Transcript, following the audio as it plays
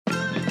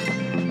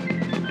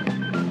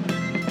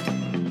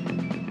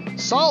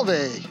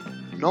Salve!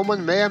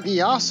 Nomen meam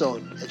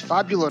Iason, et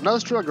fabula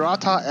nostra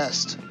grata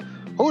est.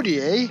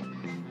 Hodie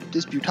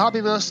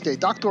disputabimus de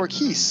Doctor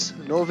Quis,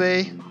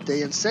 nove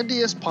de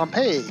incendius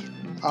Pompeii,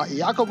 a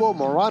Jacobo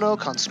Morano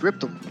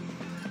conscriptum.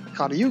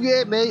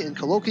 Coniuge me in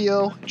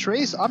colloquio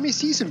tres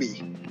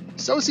amicissimi,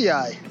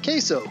 socii,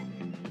 queso,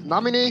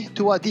 nomine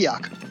tua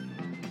diac.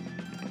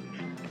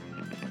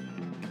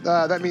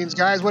 That means,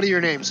 guys, what are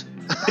your names?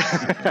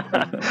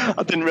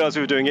 I didn't realize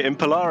we were doing it in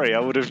Polari. I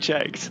would have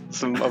checked.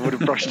 I would have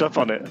brushed up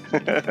on it.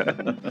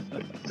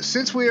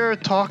 Since we are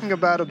talking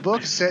about a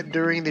book set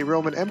during the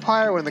Roman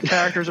Empire when the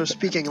characters are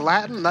speaking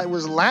Latin, that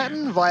was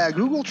Latin via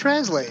Google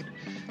Translate.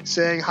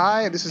 Saying,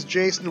 hi, this is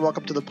Jason.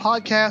 Welcome to the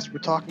podcast. We're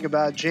talking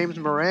about James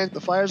Moran,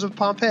 The Fires of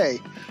Pompeii.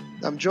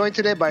 I'm joined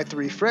today by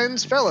three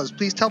friends. Fellas,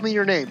 please tell me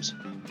your names.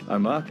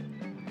 I'm Mark.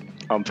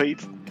 I'm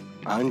Pete.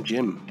 I'm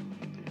Jim.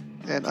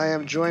 And I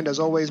am joined, as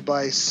always,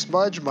 by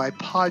Smudge, my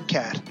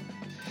podcat.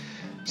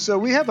 So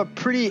we have a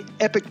pretty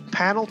epic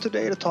panel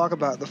today to talk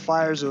about the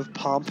fires of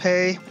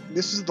Pompeii.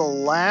 This is the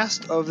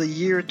last of the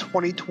year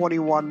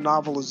 2021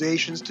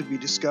 novelizations to be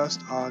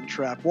discussed on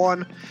Trap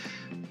 1.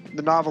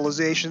 The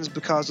novelizations,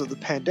 because of the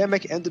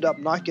pandemic, ended up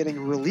not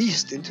getting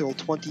released until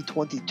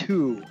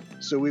 2022.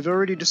 So we've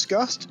already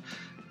discussed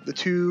the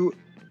two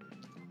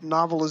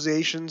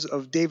novelizations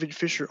of David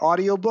Fisher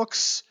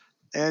audiobooks,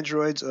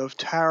 Androids of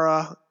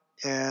Tara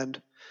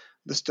and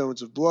The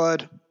Stones of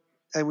Blood.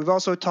 And we've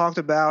also talked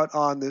about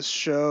on this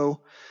show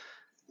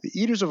The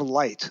Eaters of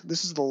Light.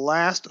 This is the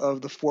last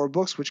of the four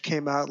books which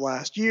came out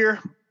last year.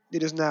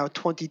 It is now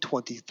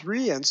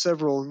 2023, and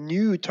several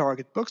new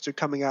Target books are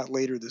coming out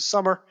later this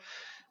summer.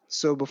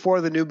 So before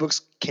the new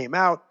books came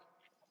out,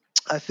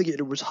 I figured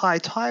it was high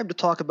time to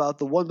talk about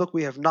the one book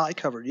we have not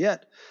covered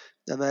yet,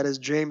 and that is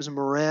James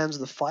Moran's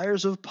The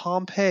Fires of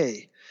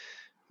Pompeii.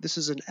 This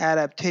is an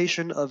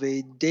adaptation of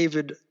a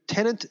David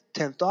Tennant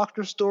 10th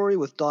Doctor story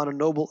with Donna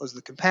Noble as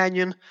the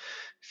companion,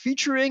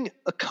 featuring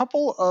a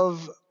couple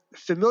of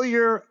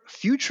familiar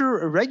future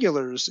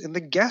irregulars in the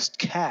guest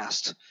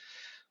cast.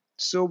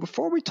 So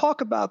before we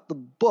talk about the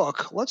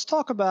book, let's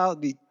talk about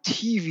the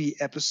TV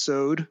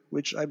episode,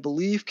 which I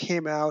believe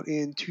came out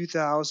in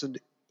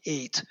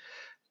 2008.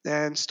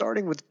 And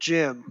starting with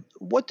Jim,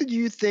 what did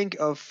you think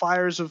of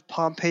Fires of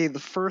Pompeii the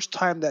first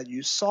time that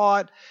you saw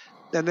it?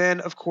 And then,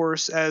 of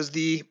course, as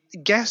the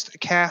guest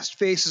cast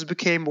faces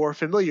became more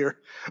familiar,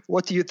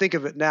 what do you think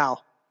of it now?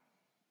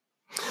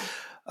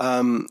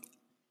 I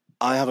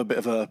have a bit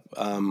of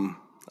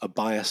a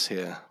bias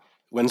here.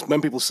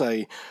 When people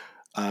say,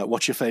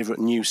 what's your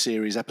favourite new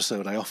series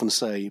episode, I often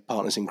say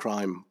Partners in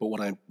Crime. But what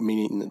I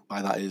mean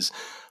by that is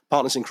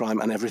Partners in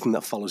Crime and everything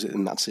that follows it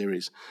in that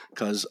series.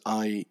 Because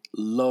I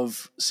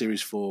love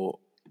Series 4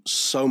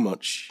 so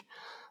much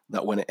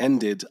that when it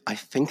ended, I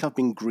think I've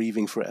been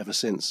grieving for it ever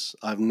since.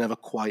 I've never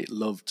quite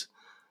loved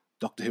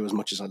Doctor Who as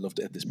much as I loved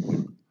it at this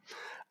point.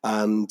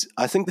 And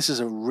I think this is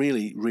a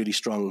really, really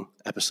strong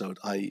episode.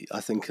 I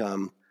think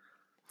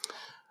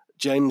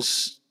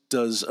James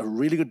does a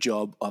really good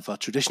job of a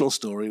traditional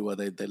story where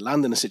they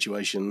land in a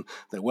situation,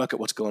 they work out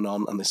what's going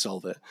on, and they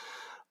solve it.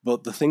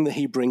 But the thing that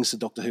he brings to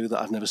Doctor Who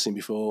that I've never seen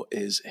before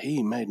is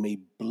he made me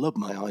blub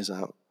my eyes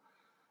out.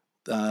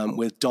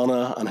 With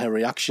Donna and her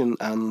reaction,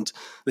 and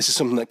this is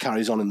something that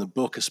carries on in the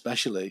book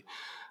especially,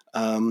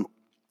 the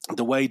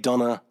way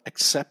Donna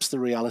accepts the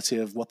reality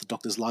of what the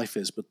Doctor's life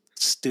is, but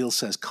still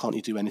says, can't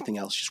you do anything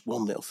else? Just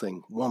one little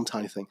thing, one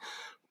tiny thing,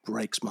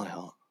 breaks my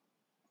heart.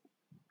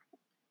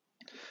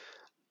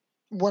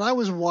 When I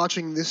was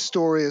watching this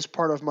story as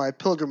part of my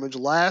pilgrimage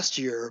last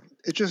year,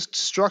 it just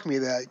struck me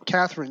that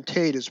Catherine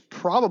Tate is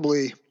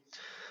probably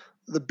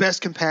the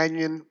best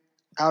companion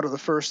out of the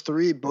first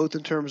three, both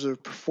in terms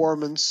of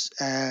performance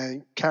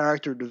and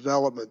character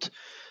development.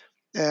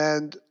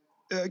 And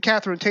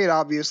Catherine Tate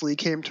obviously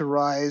came to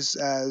rise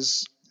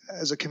as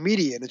a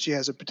comedian, and she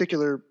has a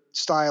particular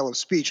style of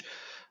speech.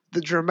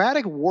 The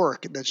dramatic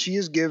work that she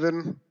has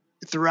given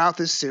throughout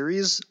this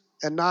series,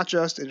 and not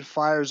just in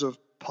Fires of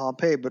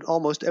Pompeii, but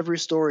almost every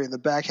story in the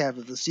back half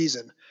of the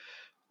season,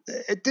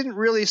 it didn't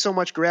really so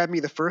much grab me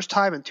the first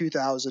time in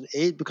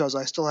 2008 because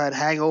I still had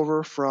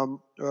hangover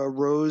from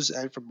Rose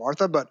and from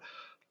Martha, but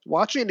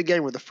watching it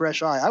again with a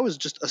fresh eye, I was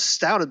just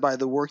astounded by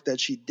the work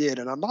that she did,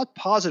 and I'm not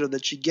positive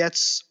that she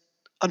gets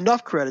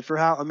enough credit for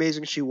how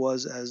amazing she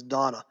was as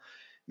Donna.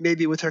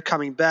 Maybe with her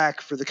coming back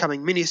for the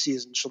coming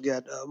mini-season, she'll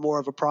get more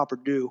of a proper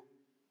due.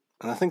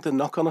 And I think the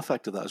knock-on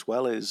effect of that as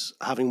well is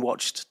having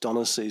watched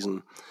Donna's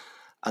season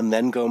and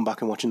then going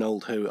back and watching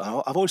Old Who.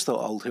 I've always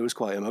thought Old Who was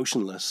quite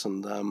emotionless,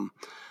 and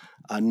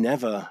I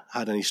never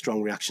had any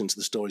strong reaction to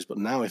the stories. But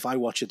now if I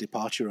watch a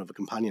departure of a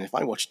companion, if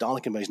I watch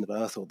Dalek Invasion of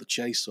Earth or The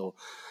Chase or,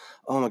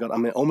 oh my God,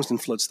 I'm almost in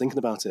floods thinking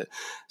about it.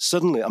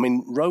 Suddenly, I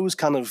mean, Rose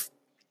kind of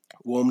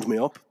warmed me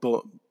up,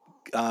 but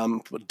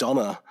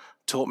Donna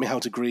taught me how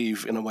to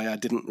grieve in a way I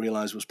didn't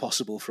realize was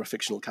possible for a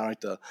fictional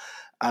character.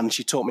 And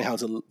she taught me how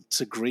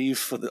to grieve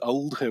for the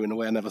Old Who in a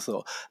way I never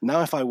thought.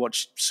 Now if I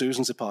watch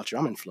Susan's departure,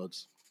 I'm in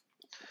floods.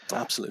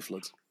 Absolute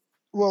floods.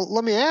 Well,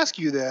 let me ask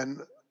you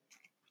then,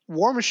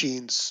 War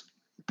Machines,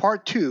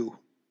 Part 2,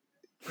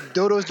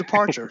 Dodo's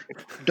departure.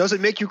 Does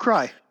it make you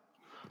cry?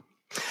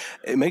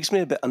 It makes me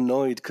a bit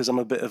annoyed because I'm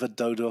a bit of a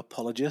Dodo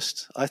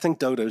apologist. I think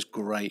Dodo's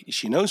great.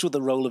 She knows what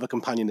the role of a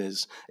companion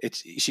is.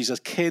 She's a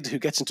kid who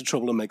gets into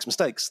trouble and makes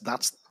mistakes.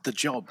 That's the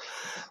job.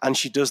 And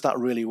she does that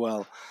really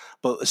well.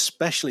 But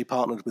especially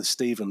partnered with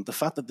Stephen, the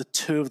fact that the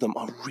two of them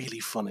are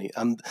really funny.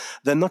 And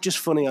they're not just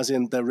funny as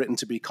in they're written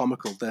to be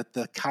comical.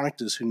 They're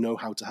characters who know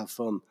how to have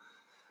fun.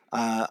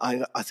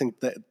 I think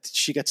that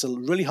she gets a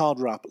really hard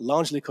rap,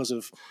 largely because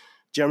of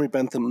Jeremy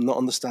Bentham not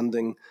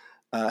understanding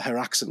her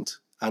accent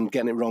and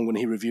getting it wrong when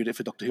he reviewed it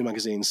for Doctor Who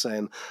magazine,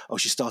 saying, oh,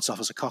 she starts off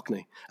as a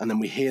Cockney. And then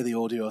we hear the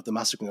audio of the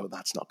massacre and go,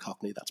 that's not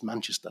Cockney, that's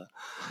Manchester.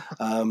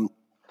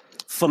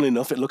 Funnily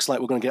enough, it looks like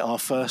we're going to get our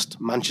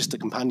first Manchester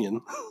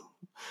companion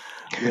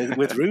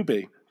with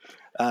Ruby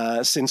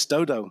since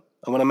Dodo.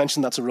 And when I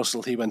mentioned that to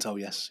Russell, he went, oh,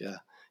 yes, yeah,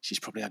 she's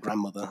probably our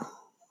grandmother.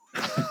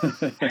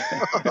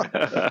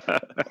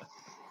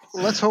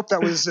 Let's hope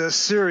that was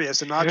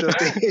serious and not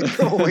just a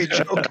throwaway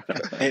joke.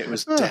 It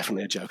was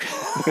definitely a joke.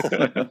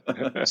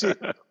 See,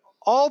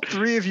 all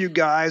three of you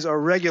guys are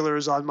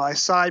regulars on my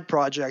side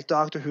project,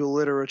 Doctor Who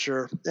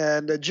Literature,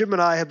 and Jim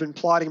and I have been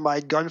plotting my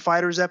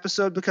Gunfighters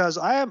episode because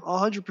I am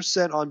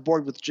 100% on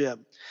board with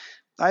Jim.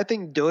 I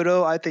think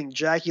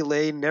Jackie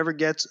Lane never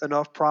gets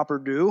enough proper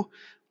due,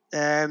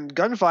 and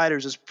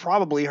Gunfighters is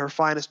probably her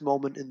finest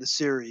moment in the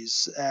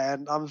series.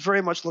 And I'm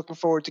very much looking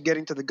forward to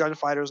getting to the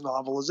Gunfighters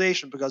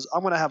novelization because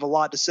I'm going to have a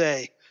lot to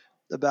say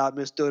about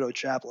Miss Dodo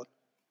Chaplin.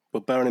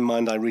 But bearing in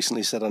mind, I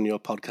recently said on your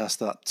podcast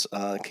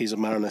that Keys of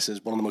Marinus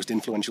is one of the most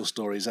influential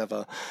stories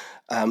ever.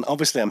 And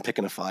obviously I'm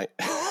picking a fight.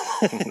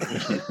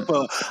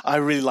 But I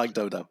really like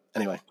Dodo.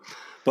 Anyway,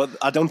 but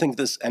I don't think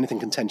there's anything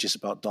contentious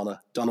about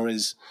Donna. Donna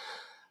is,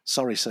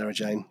 sorry, Sarah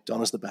Jane,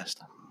 Donna's the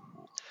best.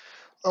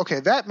 Okay,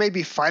 that may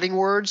be fighting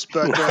words,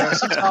 but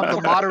since I'm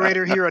the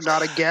moderator here and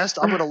not a guest,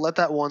 I'm going to let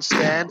that one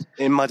stand.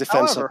 In my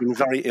defense, However, I've been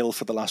very ill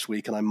for the last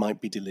week and I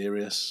might be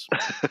delirious.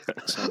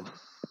 So.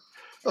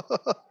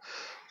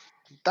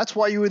 That's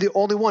why you were the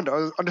only one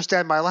to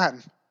understand my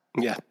Latin.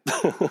 Yeah.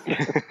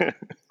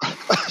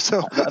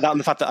 So that and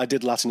the fact that I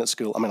did Latin at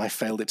school. I mean, I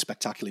failed it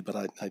spectacularly, but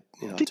I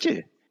Did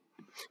you?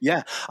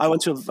 Yeah, I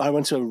went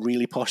to a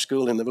really posh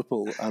school in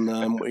Liverpool,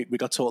 and we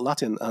got taught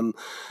Latin, and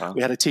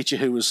we had a teacher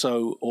who was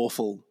so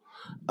awful.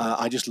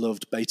 I just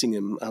loved baiting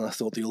him, and I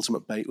thought the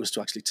ultimate bait was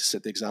to actually to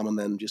sit the exam and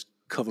then just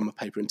cover my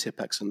paper in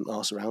Tippex and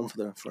arse around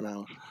for an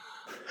hour.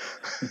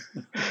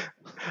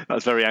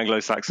 That's very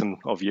Anglo-Saxon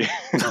of you.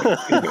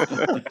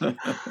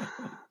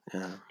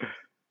 Yeah.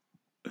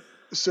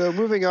 So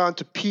moving on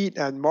to Pete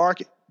and Mark,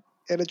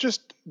 and it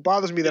just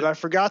bothers me that I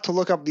forgot to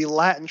look up the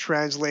Latin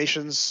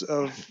translations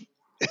of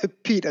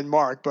Pete and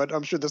Mark, but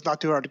I'm sure that's not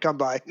too hard to come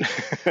by.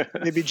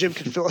 Maybe Jim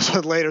can fill us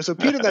in later. So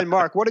Pete and then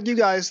Mark, what did you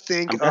guys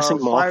think of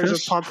Fires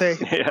of Pompeii?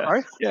 Yeah.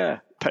 Right? Yeah.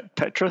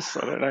 Petrus?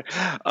 I don't know.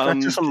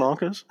 Petrus and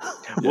Marcus?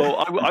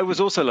 Well, I was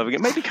also loving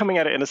it, maybe coming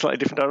at it in a slightly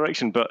different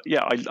direction, but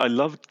yeah, I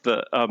loved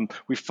that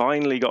we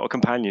finally got a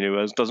companion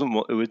who doesn't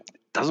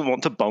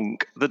want to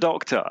bonk the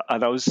Doctor,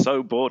 and I was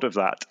so bored of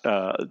that.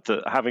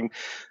 That having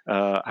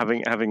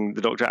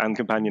the Doctor and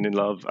companion in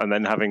love, and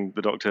then having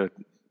the Doctor,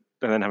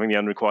 and then having the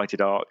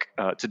unrequited arc,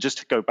 to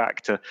just go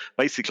back to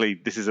basically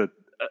this is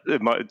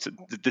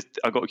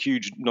I got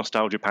huge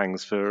nostalgia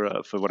pangs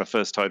for when I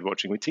first started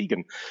watching with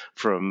Tegan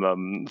from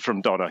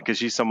Donna, because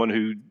she's someone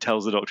who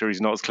tells the Doctor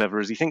he's not as clever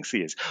as he thinks he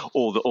is,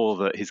 or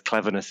that his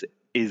cleverness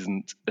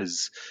isn't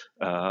as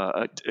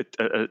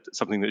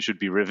something that should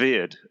be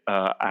revered,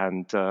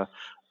 and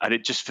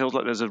it just feels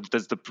like there's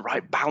the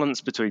right balance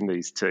between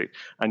these two,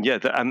 and yeah,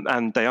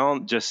 and they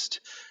aren't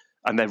just.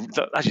 And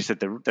as you said,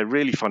 they're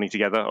really funny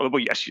together.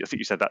 Well, actually, I think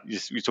you said that. You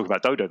were talking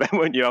about Dodo then,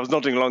 weren't you? I was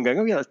nodding along going,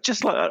 oh, yeah, it's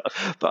just like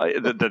that.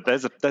 But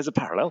there's a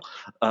parallel.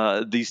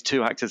 These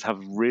two actors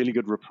have really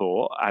good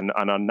rapport and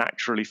are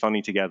naturally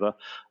funny together.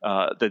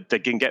 They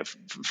can get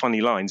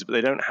funny lines, but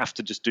they don't have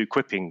to just do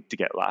quipping to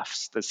get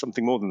laughs. There's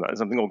something more than that. There's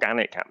something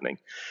organic happening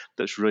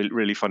that's really,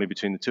 really funny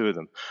between the two of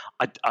them.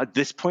 At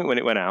this point when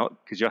it went out,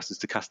 because you asked us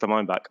to cast our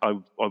mind back, I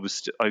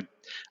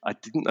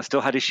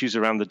still had issues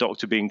around the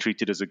Doctor being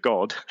treated as a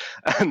god.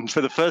 And for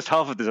the first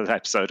half of this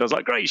episode, I was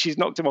like, great, she's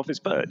knocked him off his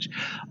perch.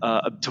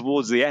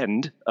 Towards the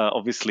end,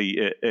 obviously,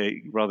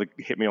 it rather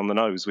hit me on the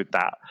nose with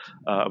that.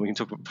 We can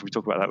probably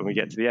talk about that when we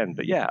get to the end.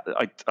 But yeah,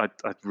 I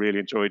really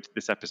enjoyed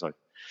this episode.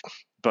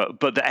 But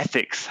the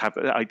ethics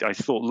I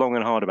thought long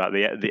and hard about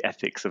the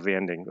ethics of the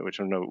ending, which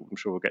I'm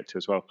sure we'll get to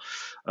as well,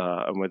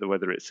 and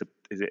whether is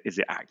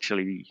it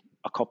actually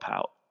a cop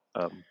out.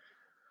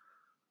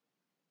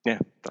 Yeah,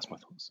 that's my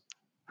thoughts.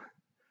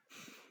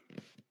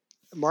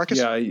 Marcus?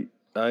 Yeah,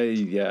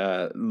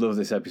 I love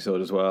this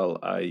episode as well.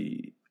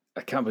 I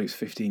can't believe it's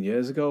 15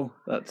 years ago.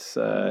 That's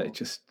it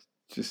just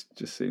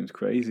seems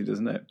crazy,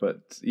 doesn't it?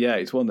 But yeah,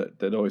 it's one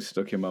that always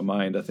stuck in my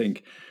mind. I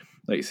think,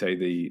 like you say,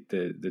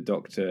 the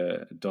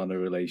Doctor Donna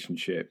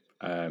relationship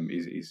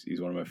is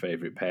one of my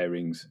favourite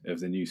pairings of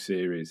the new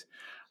series,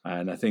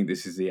 and I think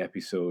this is the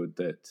episode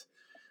that,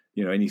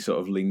 you know, any sort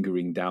of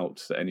lingering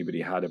doubts that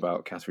anybody had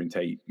about Catherine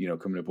Tate, you know,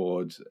 coming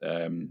aboard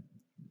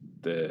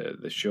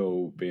the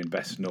show being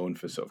best known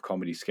for sort of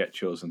comedy sketch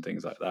shows and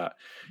things like that,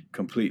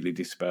 completely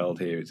dispelled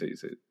here. It's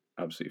an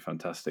absolutely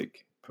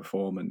fantastic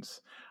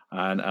performance,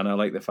 and I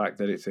like the fact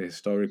that it's a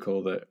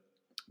historical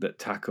that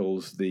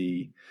tackles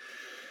the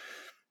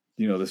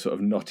the sort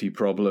of knotty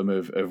problem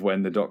of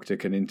when the Doctor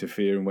can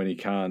interfere and when he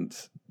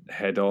can't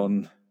head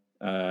on.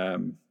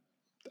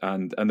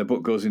 And the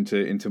book goes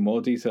into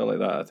more detail like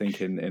that, I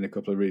think, in a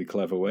couple of really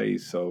clever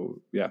ways.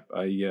 So I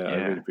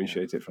really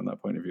appreciate it from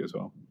that point of view as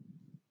well.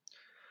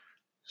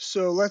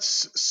 So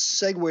let's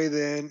segue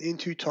then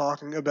into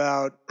talking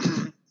about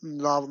the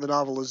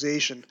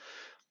novelization.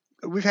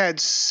 We've had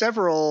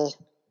several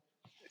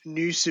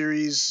new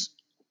series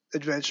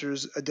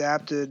adventures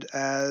adapted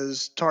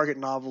as Target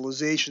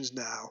novelizations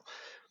now.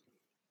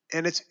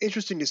 And it's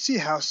interesting to see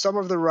how some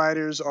of the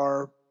writers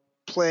are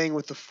playing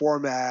with the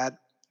format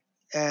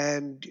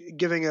and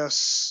giving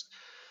us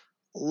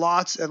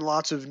lots and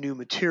lots of new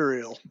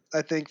material.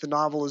 I think the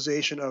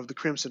novelization of The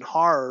Crimson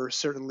Horror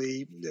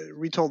certainly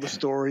retold the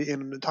story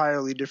in an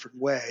entirely different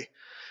way.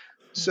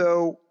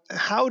 So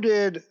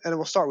and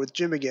we'll start with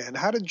Jim again,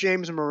 how did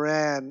James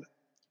Moran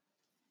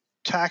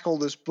tackle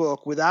this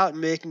book without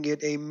making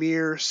it a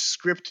mere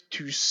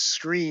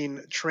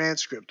script-to-screen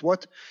transcript?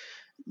 What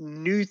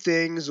new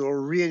things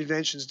or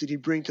reinventions did he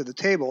bring to the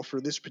table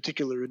for this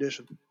particular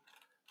edition?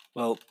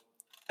 Well,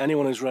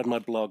 anyone who's read my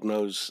blog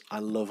knows I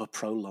love a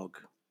prologue.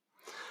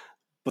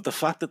 But the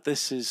fact that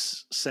this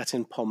is set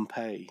in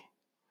Pompeii,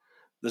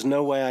 there's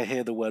no way I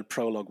hear the word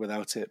prologue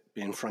without it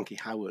being Frankie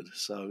Howerd.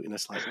 So,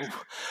 it's like,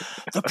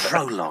 the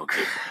prologue.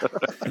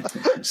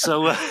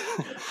 So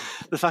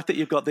the fact that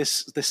you've got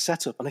this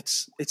setup, and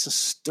it's a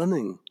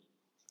stunning,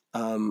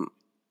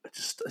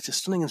 it's a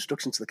stunning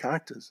introduction to the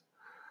characters.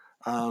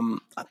 I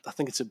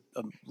think it's a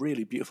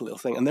really beautiful little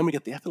thing. And then we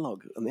get the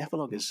epilogue, and the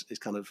epilogue is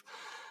kind of,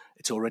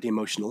 it's already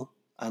emotional.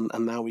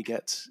 And now we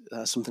get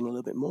something a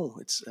little bit more.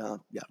 It's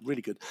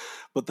really good.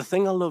 But the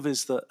thing I love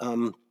is that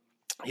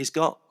he's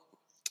got.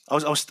 I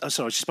was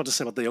just about to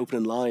say about the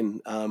opening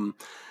line.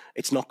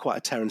 It's not quite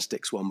a Terrance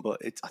Dicks one, but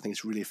I think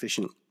it's really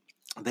efficient.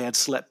 They had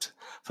slept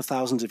for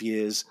thousands of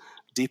years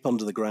deep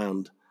under the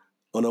ground,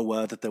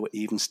 unaware that they were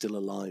even still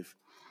alive.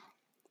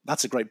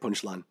 That's a great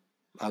punchline.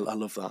 I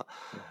love that.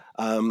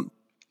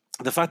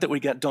 The fact that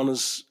we get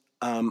Donna's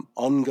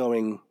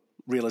ongoing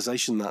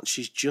realization that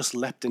she's just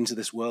leapt into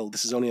this world.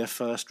 This is her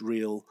first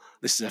real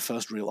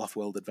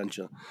off-world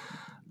adventure,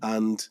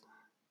 and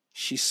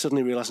she's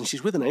suddenly realizing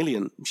she's with an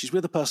alien. She's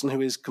with a person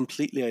who is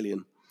completely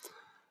alien,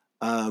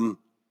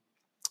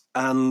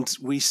 and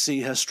we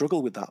see her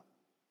struggle with that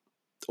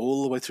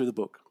all the way through the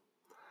book,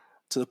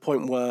 to the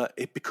point where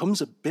it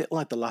becomes a bit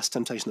like the Last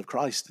Temptation of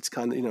Christ. It's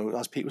kind of,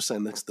 as Pete was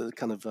saying, that's the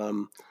kind of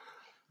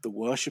the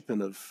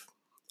worshipping of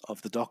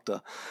the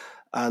Doctor.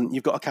 And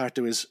you've got a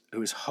character who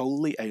is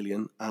wholly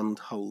alien and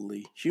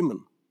wholly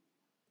human.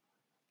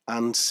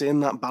 And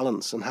seeing that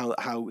balance and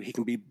how he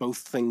can be both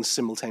things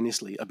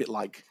simultaneously, a bit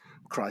like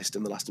Christ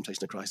in The Last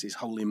Temptation of Christ, he's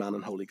holy man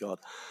and holy God,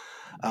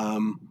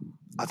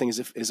 I think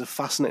is a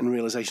fascinating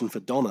realization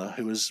for Donna,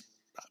 who has,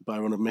 by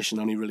her own admission,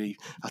 only really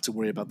had to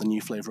worry about the new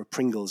flavour of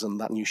Pringles and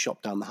that new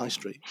shop down the high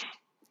street.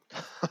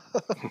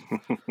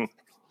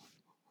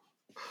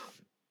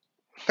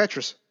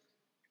 Petrus.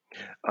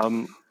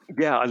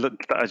 Yeah, I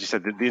look, as you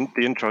said, the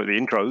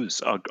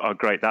intros are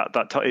great.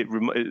 It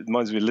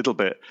reminds me a little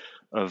bit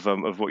of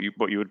what you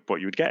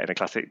would get in a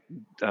classic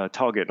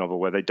Target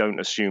novel, where they don't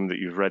assume that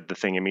you've read the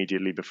thing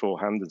immediately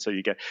beforehand, and so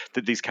you get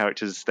that these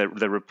characters, their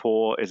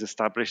rapport is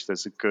established.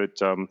 There's a good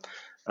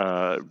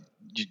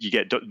you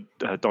get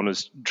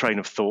Donna's train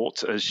of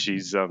thought as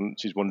she's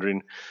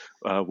wondering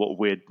what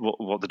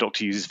the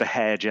Doctor uses for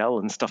hair gel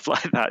and stuff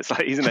like that. It's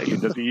like, isn't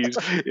it? Does he use?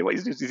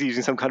 He's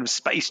using some kind of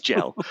space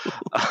gel,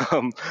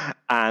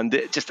 and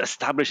it just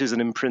establishes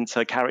and imprints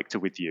her character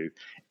with you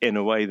in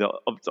a way that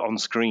on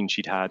screen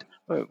she'd had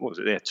what was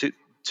it? Yeah,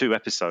 two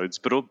episodes,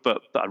 but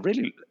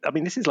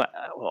this is like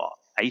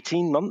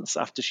 18 months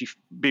after she's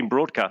been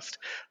broadcast,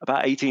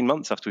 about 18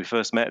 months after we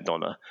first met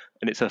Donna,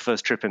 and it's her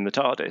first trip in the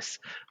TARDIS,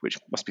 which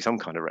must be some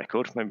kind of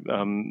record. Maybe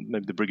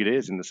the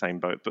Brigadier's in the same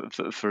boat,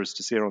 but for us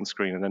to see her on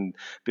screen and then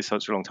be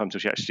such a long time till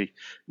she actually,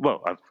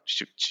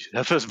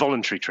 her first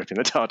voluntary trip in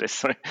the TARDIS,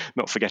 sorry,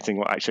 not forgetting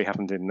what actually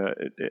happened in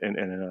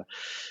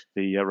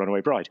the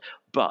Runaway Bride.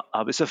 But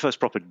it's her first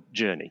proper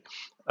journey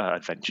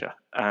adventure,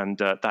 and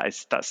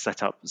that's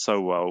set up so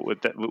well.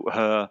 With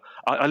her,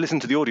 I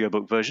listened to the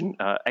audiobook version,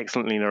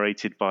 excellently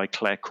narrated by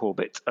Claire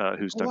Corbett,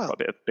 who's done quite a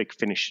bit of Big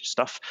Finish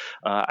stuff,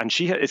 and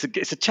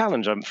it's a challenge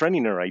for any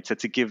narrator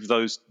to give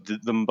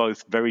them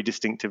both very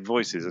distinctive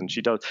voices, and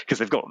she does, because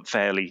they've got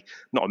fairly,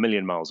 not a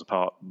million miles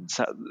apart,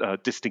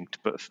 distinct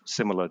but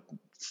similar,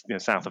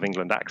 south of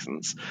England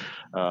accents.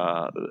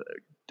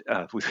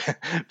 with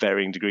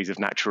varying degrees of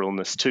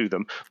naturalness to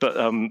them.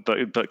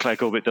 But Claire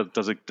Corbett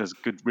does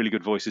really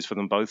good voices for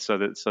them both, so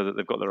that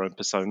they've got their own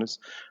personas.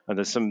 And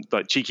there's some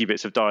like cheeky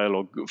bits of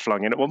dialogue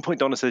flung in. At one point,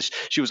 Donna says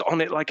she was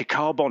on it like a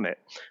car bonnet,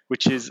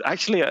 which is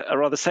actually a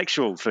rather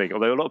sexual thing,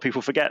 although a lot of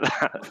people forget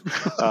that.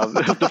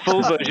 The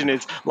full version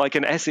is like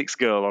an Essex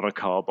girl on a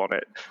car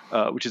bonnet,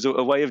 which is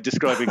a way of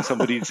describing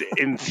somebody's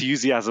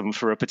enthusiasm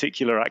for a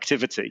particular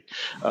activity,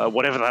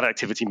 whatever that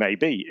activity may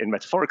be in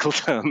metaphorical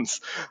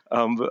terms.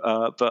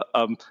 That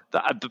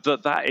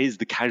is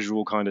the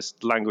casual kind of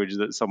language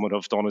that someone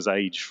of Donna's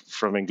age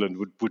from England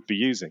would be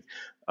using.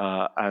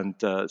 So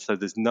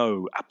there's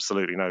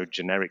absolutely no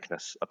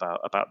genericness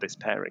about this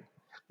pairing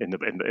in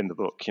the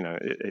book.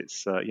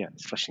 It's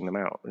fleshing them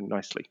out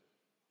nicely.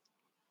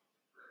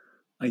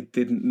 I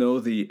didn't know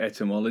the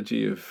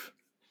etymology of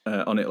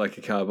on it like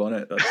a car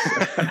bonnet.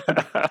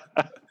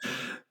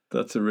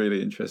 That's a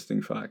really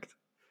interesting fact.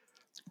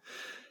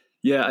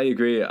 Yeah, I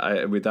agree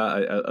with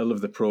that. I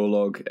love the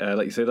prologue.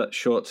 Like you say, that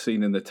short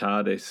scene in the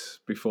TARDIS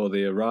before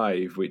they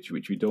arrive, which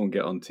we don't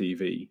get on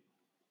TV.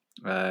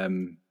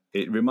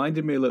 It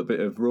reminded me a little bit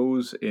of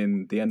Rose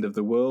in The End of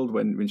the World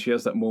when she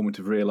has that moment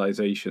of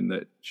realization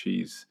that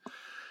she's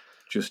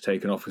just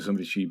taken off with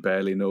somebody she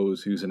barely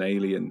knows who's an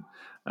alien,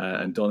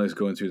 and Donna's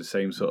going through the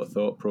same sort of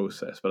thought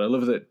process. But I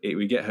love that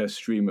we get her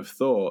stream of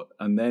thought,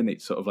 and then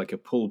it's sort of like a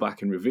pull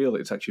back and reveal.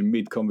 It's actually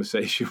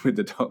mid-conversation with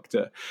the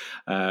Doctor.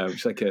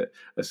 It's like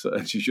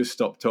and she's just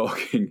stopped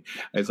talking.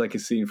 It's like a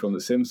scene from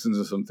The Simpsons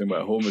or something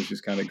where Homer's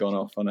just kind of gone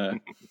off on a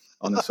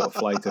sort of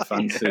flight of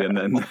fancy, and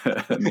then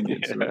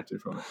gets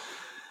interrupted from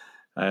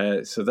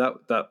it. So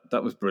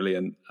that was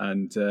brilliant,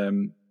 and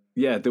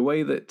the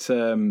way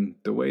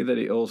that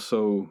it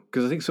also,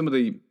 because I think some of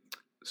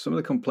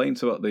the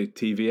complaints about the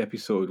TV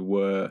episode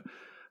were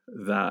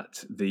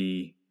that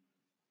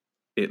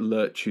it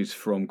lurches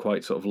from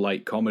quite sort of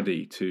light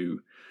comedy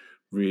to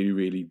really,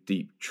 really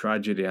deep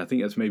tragedy. I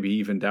think that's maybe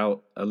evened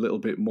out a little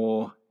bit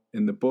more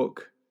in the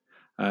book,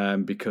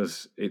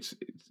 because it's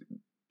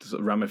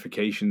sort of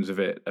ramifications of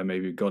it are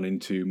maybe gone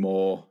into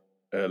more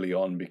early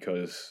on,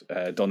 because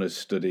Donna's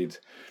studied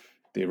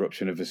the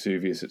eruption of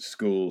Vesuvius at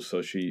school,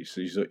 so she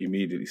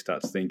immediately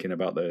starts thinking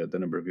about the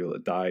number of people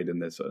that died, and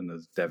there's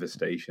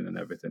devastation and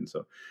everything.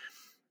 So,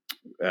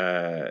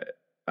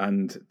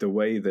 and the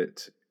way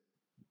that,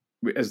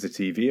 as the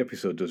TV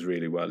episode does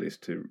really well, is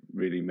to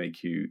really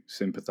make you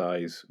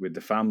sympathise with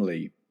the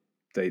family.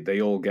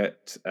 They all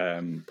get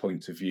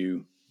points of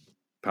view,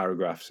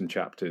 paragraphs and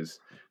chapters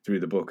through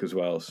the book as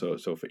well. So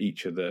for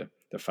each of the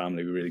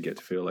family, we really get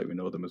to feel like we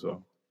know them as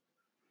well.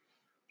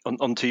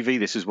 On TV,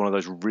 this is one of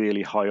those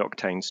really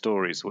high-octane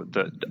stories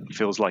that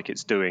feels like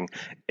it's doing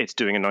a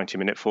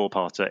 90-minute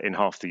four-parter in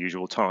half the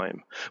usual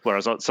time.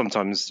 Whereas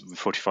sometimes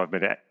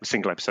 45-minute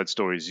single-episode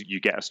stories, you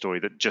get a story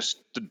that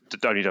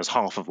only does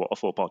half of what a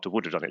four-parter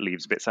would have done. It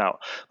leaves bits out.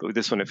 But with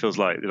this one, it feels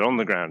like they're on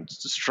the ground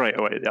straight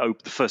away. The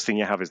first thing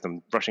you have is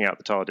them rushing out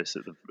the TARDIS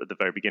at the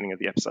very beginning of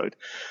the episode,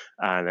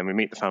 and then we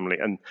meet the family.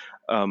 And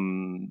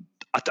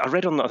I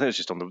read I think it's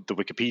just on the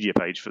Wikipedia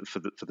page for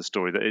the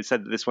story, that it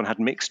said that this one had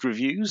mixed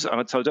reviews. So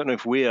I don't know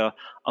if we're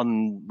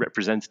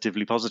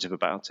unrepresentatively positive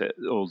about it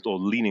or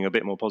leaning a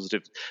bit more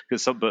positive,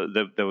 because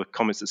there were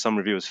comments that some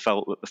reviewers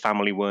felt that the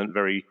family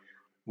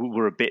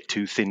were a bit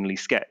too thinly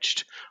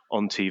sketched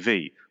on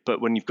TV. But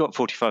when you've got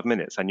 45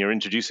 minutes and you're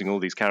introducing all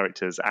these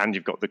characters, and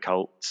you've got the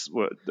cults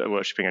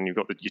worshipping, and you've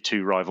got your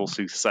two rival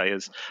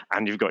soothsayers,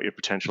 and you've got your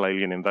potential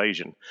alien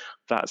invasion,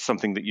 that's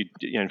something that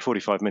in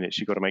 45 minutes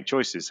you've got to make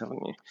choices,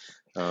 haven't you?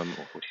 Or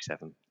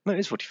 47. No, it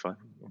is 45.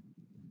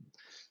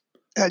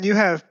 And you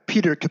have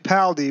Peter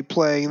Capaldi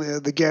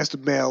playing the guest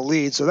male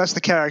lead, so that's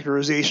the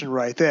characterization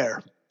right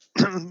there.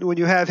 When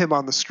you have him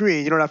on the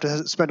screen, you don't have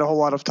to spend a whole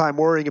lot of time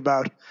worrying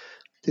about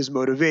his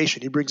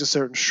motivation. He brings a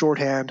certain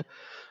shorthand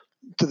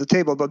to the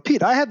table. But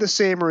Pete, I had the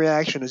same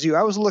reaction as you.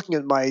 I was looking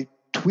at my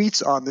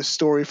tweets on this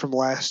story from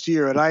last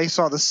year, and I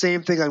saw the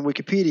same thing on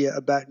Wikipedia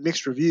about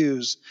mixed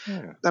reviews.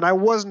 Yeah. And I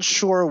wasn't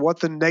sure what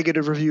the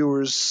negative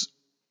reviewers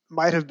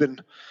might have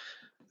been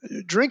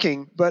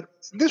drinking, but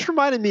this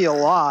reminded me a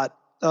lot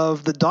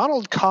of the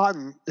Donald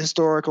Cotton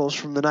historicals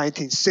from the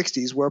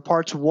 1960s, where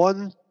parts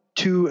 1,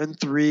 2, and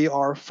 3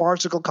 are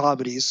farcical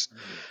comedies.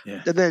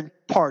 Yeah. And then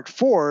part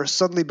 4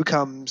 suddenly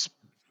becomes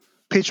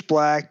pitch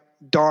black,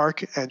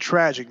 dark, and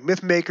tragic.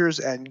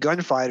 Mythmakers and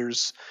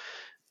Gunfighters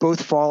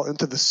both fall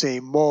into the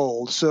same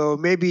mold. So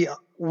maybe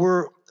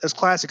we're, as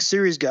classic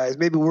series guys,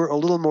 maybe we're a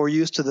little more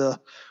used to the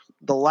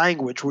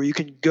language where you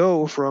can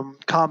go from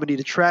comedy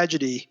to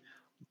tragedy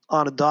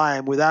on a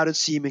dime without it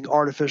seeming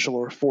artificial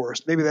or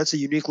forced. Maybe that's a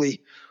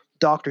uniquely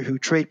Doctor Who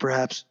trait,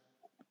 perhaps.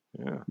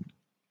 Yeah,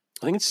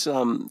 I think it's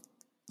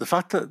the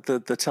fact that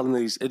they're telling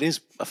these. It is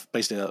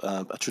basically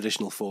a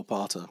traditional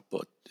four-parter,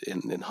 but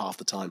in half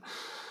the time.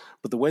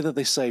 But the way that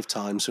they save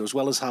time, so as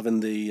well as having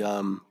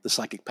the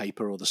psychic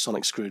paper or the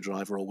sonic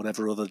screwdriver or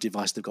whatever other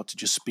device they've got to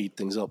just speed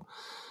things up,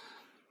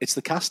 it's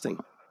the casting.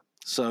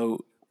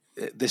 So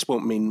this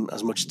won't mean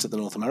as much to the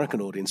North American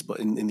audience, but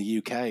in the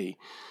UK,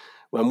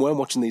 when we're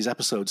watching these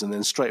episodes, and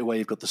then straight away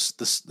you've got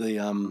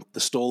the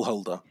stall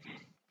holder,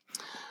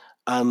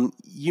 and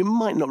you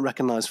might not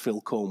recognise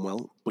Phil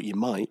Cornwell, but you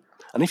might.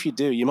 And if you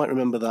do, you might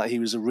remember that he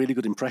was a really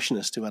good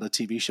impressionist who had a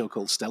TV show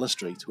called Stella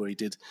Street, where he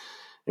did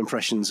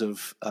impressions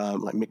of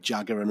like Mick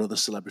Jagger and other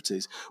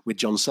celebrities with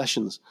John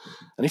Sessions.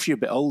 And if you're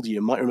a bit older,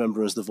 you might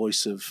remember as the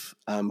voice of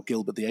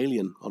Gilbert the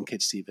Alien on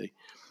Kids TV.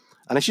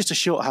 And it's just a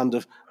shorthand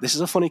of, this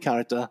is a funny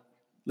character,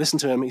 listen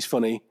to him, he's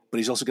funny, but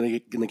he's also going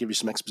to give you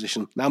some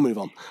exposition. Now move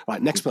on.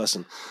 Right, next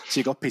person. So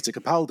you've got Peter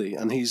Capaldi,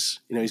 and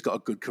he's got a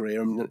good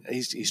career, and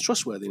he's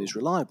trustworthy and he's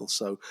reliable.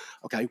 So,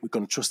 okay, we're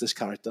going to trust this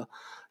character.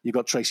 You've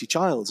got Tracy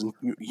Childs, and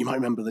you might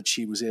remember that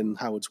she was in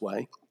Howard's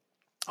Way.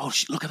 Oh,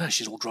 look at her,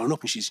 she's all grown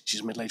up, and she's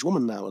a middle-aged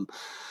woman now.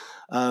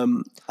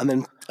 And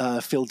then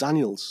Phil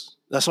Davis,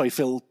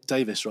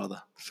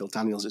 rather. Phil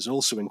Daniels is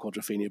also in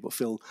Quadrophenia, but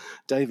Phil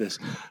Davis,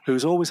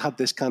 who's always had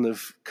this kind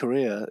of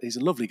career. He's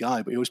a lovely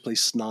guy, but he always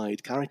plays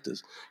snide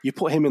characters. You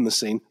put him in the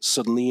scene,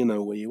 suddenly you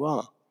know where you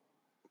are.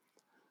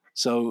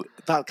 So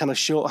that kind of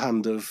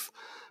shorthand of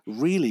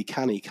really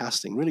canny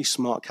casting, really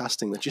smart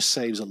casting that just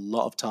saves a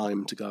lot of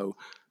time to go,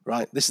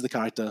 right, this is the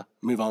character,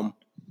 move on.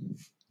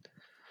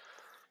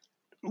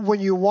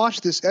 When you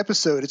watch this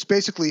episode, it's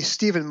basically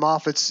Stephen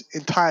Moffat's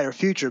entire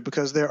future,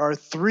 because there are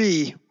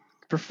 3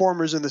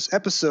 performers in this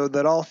episode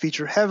that all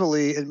feature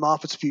heavily in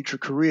Moffat's future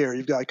career.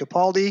 You've got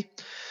Capaldi,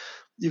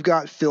 you've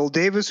got Phil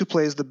Davis, who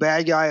plays the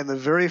bad guy in the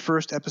very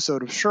first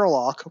episode of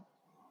Sherlock,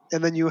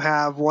 and then you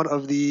have one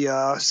of the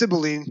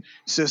Sibylline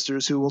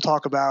sisters, who we'll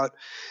talk about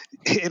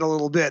in a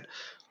little bit.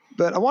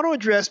 But I want to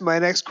address my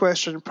next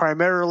question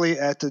primarily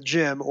at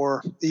Jim,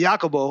 or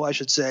Jacobo, I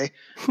should say,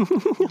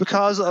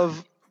 because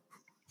of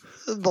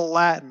the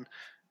Latin.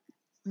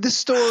 This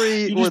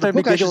story, you just made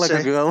me giggle like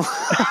a girl.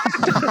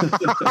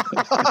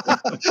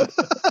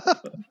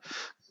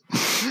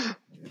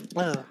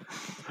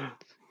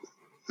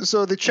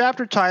 So the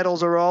chapter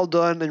titles are all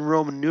done in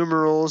Roman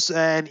numerals,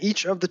 and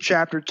each of the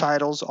chapter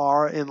titles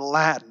are in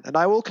Latin. And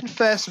I will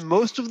confess,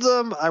 most of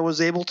them I was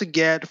able to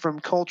get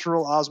from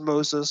cultural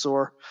osmosis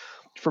or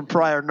from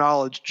prior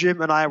knowledge.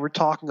 Jim and I were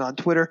talking on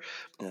Twitter.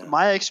 Yeah.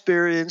 My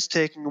experience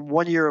taking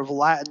 1 year of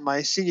Latin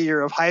my senior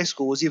year of high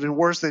school was even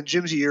worse than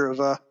Jim's year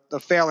of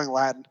failing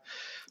Latin.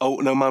 Oh,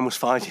 no, mine was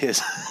 5 years.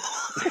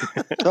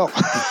 Oh.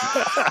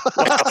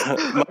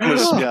 Mine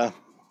was,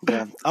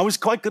 yeah. I was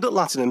quite good at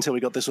Latin until we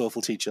got this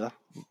awful teacher.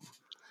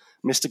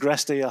 Mr.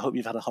 Gresti, I hope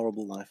you've had a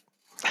horrible life.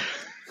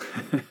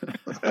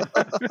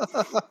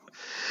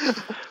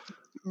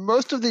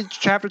 Most of the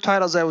chapter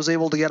titles I was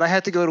able to get, I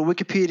had to go to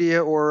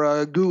Wikipedia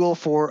or Google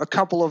for a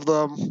couple of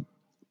them.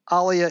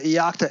 Alia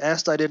Iacta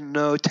Est, I didn't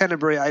know.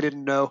 Tenebrae, I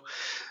didn't know.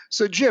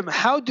 So, Jim,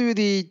 how do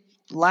the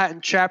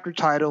Latin chapter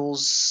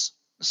titles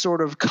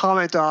sort of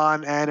comment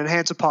on and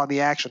enhance upon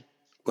the action?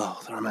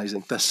 Oh, they're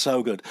amazing. They're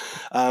so good.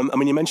 I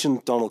mean, you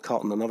mentioned Donald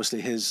Cotton, and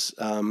obviously his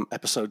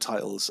episode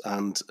titles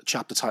and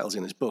chapter titles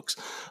in his books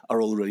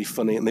are all really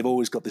funny, and they've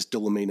always got this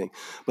double meaning.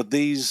 But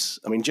these,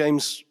 I mean,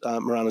 James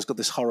Moran has got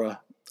this horror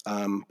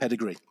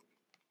pedigree.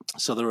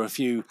 So there are a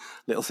few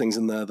little things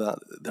in there that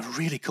they're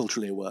really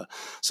culturally aware.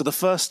 So the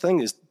first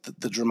thing is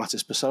the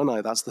dramatis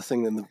personae. That's the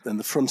thing in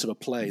the front of a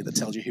play that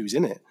tells you who's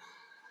in it.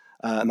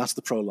 And that's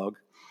the prologue.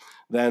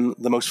 Then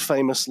the most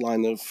famous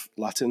line of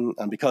Latin,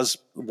 and because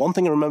one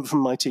thing I remember from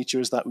my teacher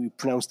is that we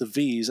pronounce the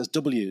V's as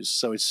W's.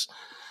 So it's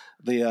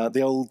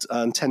the old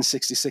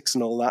 1066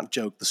 and all that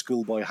joke, the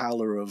schoolboy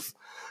howler of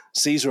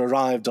Caesar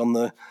arrived on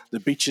the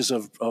beaches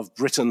of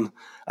Britain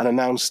and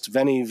announced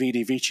Veni,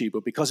 Vidi, Vici,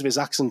 but because of his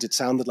accent, it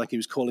sounded like he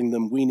was calling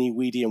them Weenie,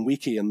 Weedy, and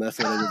Weaky, and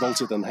therefore they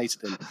revolted and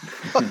hated him.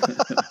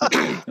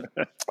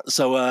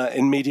 So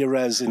in media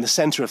res, in the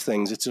center of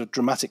things, it's a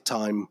dramatic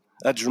term,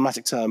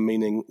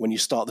 meaning when you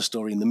start the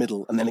story in the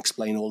middle and then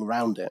explain all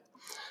around it.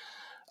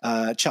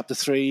 Chapter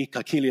 3,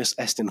 Caecilius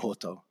est in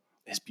horto,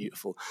 is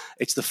beautiful.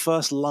 It's the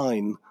first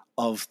line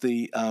of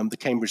the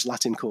Cambridge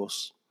Latin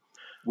course,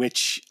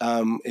 which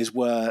is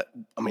where,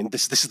 I mean,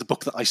 this is the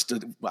book that I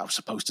was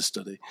supposed to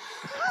study.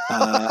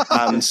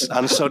 And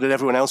so did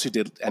everyone else who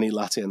did any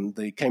Latin,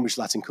 the Cambridge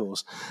Latin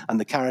course. And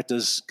the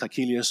characters,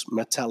 Caecilius,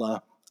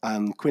 Metella,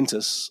 and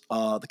Quintus,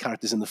 are the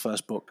characters in the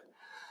first book.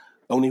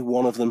 Only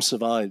one of them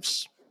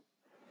survives.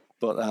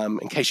 But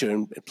in case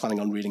you're planning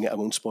on reading it, I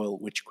won't spoil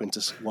which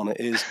Quintus one it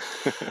is.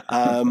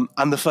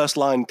 And the first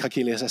line,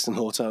 Caecilius est in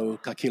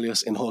horto,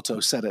 Caecilius in horto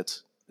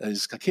sedet,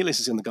 is Caecilius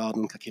is in the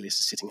garden, Caecilius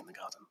is sitting in the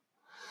garden.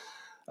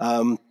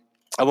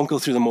 I won't go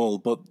through them all,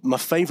 but my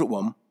favourite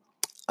one,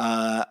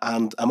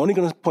 and I'm only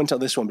going to point out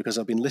this one because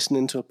I've been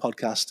listening to a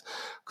podcast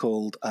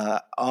called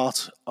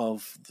Art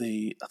of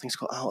the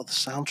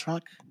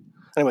Soundtrack.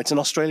 Anyway, it's an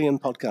Australian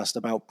podcast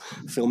about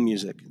film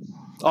music.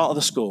 Art of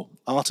the Score,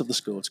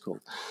 it's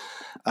called.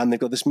 And they've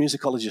got this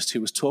musicologist who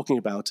was talking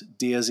about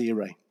Dies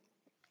Irae.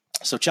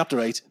 So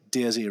chapter 8,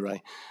 Dies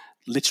Irae,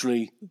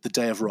 literally the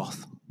day of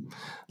wrath.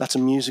 That's a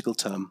musical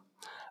term.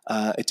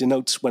 It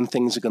denotes when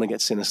things are going to get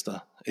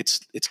sinister.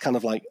 It's kind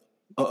of like,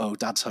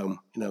 dad's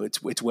home. You know,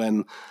 it's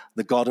when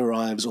the god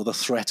arrives or the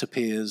threat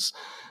appears.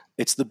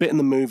 It's the bit in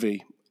the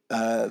movie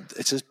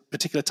it's a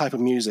particular type of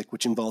music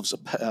which involves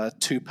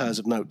two pairs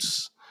of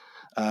notes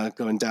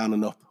going down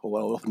and up,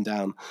 or up and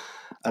down.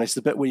 And it's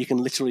the bit where you can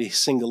literally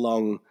sing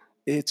along,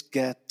 "It's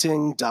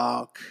getting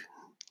dark,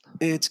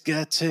 it's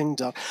getting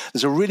dark."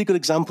 There's a really good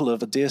example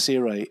of a Dies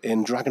Irae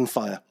in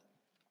Dragonfire.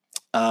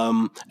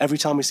 Every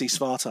time we see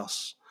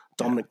Svartos,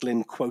 Dominic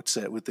Glynn quotes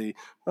it with the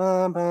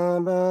Right,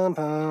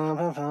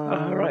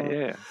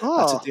 yeah.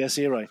 That's a Dies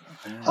Irae.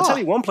 I'll tell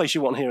you one place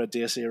you won't hear a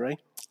Dies Irae.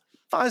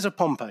 Fires of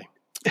Pompeii.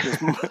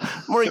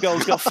 Murray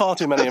Gold's got far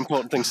too many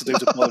important things to do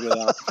to bother with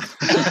that.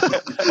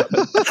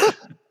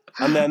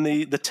 And then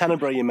the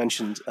tenebrae you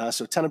mentioned.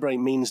 So tenebrae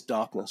means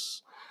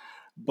darkness.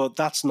 But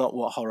that's not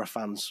what horror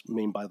fans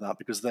mean by that,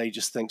 because they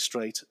just think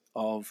straight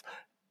of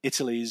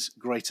Italy's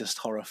greatest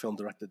horror film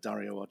director,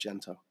 Dario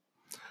Argento.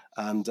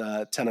 And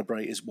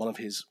Tenebrae is one of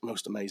his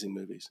most amazing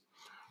movies.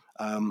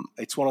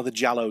 It's one of the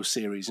Giallo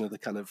series, the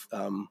kind of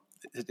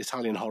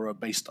Italian horror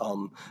based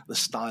on the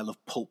style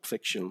of pulp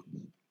fiction.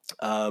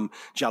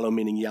 Giallo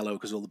meaning yellow,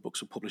 because all the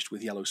books were published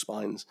with yellow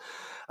spines.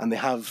 And they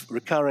have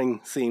recurring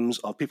themes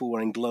of people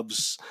wearing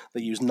gloves.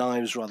 They use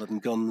knives rather than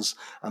guns.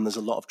 And there's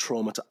a lot of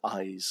trauma to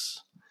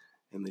eyes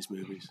in these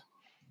movies.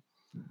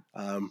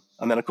 And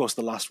then, of course,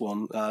 the last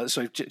one.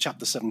 So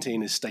chapter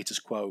 17 is Status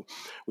Quo,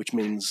 which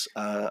means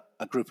a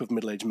group of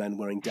middle-aged men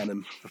wearing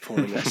denim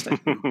performing their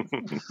statement.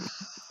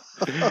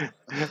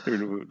 It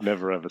will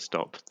never ever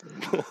stop.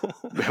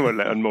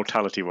 And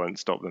mortality won't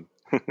stop them.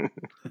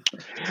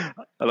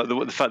 I like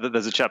the fact that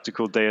there's a chapter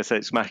called Deus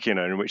Ex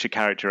Machina, in which a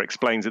character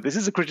explains that this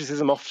is a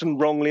criticism often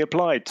wrongly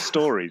applied to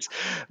stories,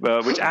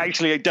 which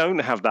actually don't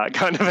have that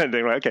kind of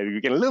ending. Like, okay, you're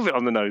getting a little bit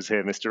on the nose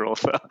here, Mr.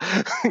 Author.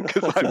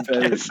 Because I'm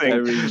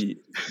guessing... Very,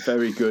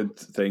 very good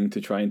thing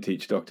to try and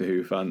teach Doctor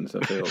Who fans,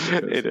 I feel.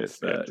 It is.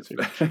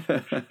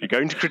 You're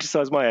going to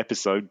criticise my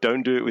episode,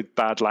 don't do it with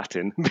bad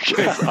Latin,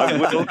 because I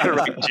will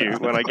correct you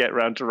when I get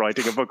round to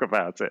writing a book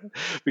about it,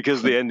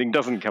 because the ending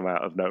doesn't come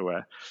out of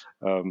nowhere.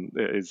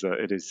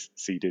 It is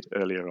seeded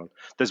earlier on.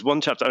 There's one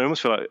chapter, I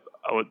almost feel like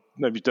I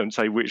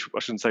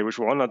shouldn't say which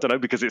one, I don't know,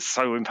 because it's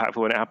so impactful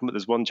when it happened, but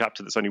there's one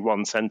chapter that's only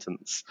one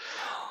sentence.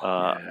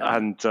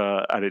 And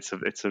that's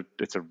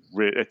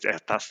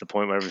the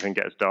point where everything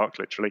gets dark,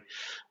 literally.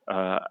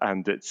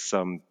 And it's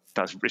a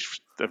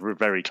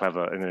very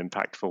clever and an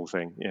impactful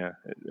thing. Yeah,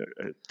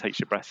 it takes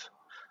your breath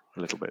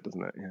a little bit,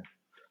 doesn't it? Yeah.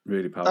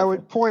 Really powerful. I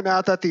would point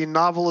out that the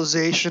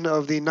novelization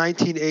of the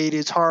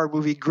 1980s horror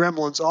movie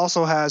Gremlins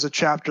also has a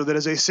chapter that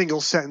is a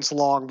single sentence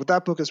long, but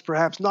that book is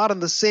perhaps not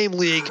in the same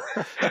league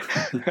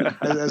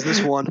as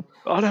this one.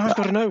 Oh, no, I've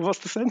got to know. What's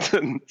the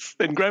sentence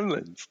in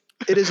Gremlins?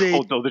 It is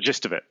or the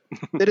gist of it.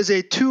 It is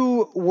a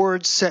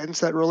 2-word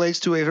sentence that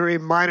relates to a very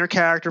minor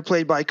character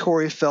played by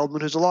Corey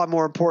Feldman, who's a lot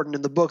more important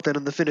in the book than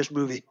in the finished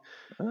movie.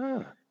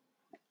 Ah.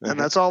 And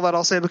that's all that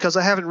I'll say, because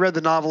I haven't read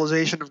the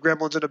novelization of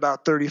Gremlins in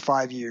about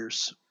 35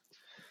 years.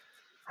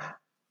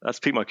 That's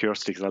piqued my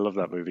curiosity, because I love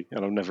that movie,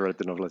 and I've never read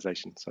the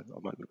novelization, so I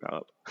might look that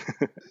up.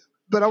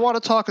 But I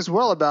want to talk as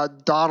well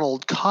about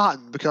Donald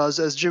Cotton, because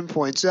as Jim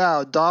points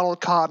out,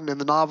 Donald Cotton in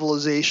the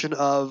novelization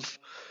of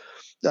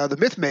The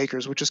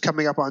Mythmakers, which is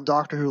coming up on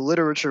Doctor Who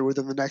literature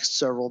within the next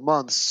several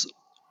months,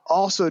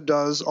 also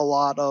does a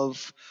lot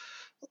of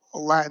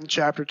Latin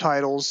chapter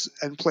titles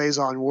and plays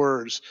on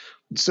words.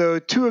 So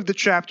 2 of the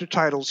chapter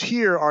titles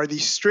here are the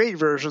straight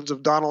versions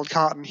of Donald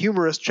Cotton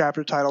humorous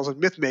chapter titles of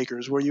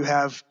Mythmakers, where you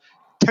have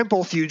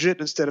Temple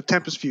Fugit instead of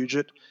Tempus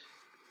Fugit.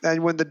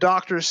 And when the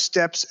Doctor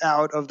steps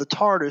out of the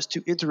TARDIS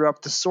to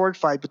interrupt the sword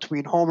fight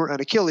between Homer and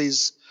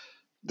Achilles,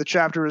 the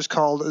chapter is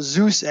called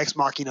Zeus Ex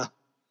Machina.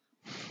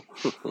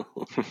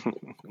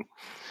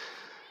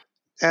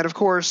 And of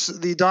course,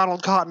 the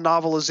Donald Cotton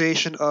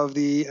novelization of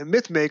the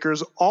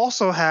Mythmakers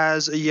also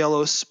has a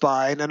yellow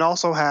spine and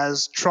also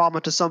has trauma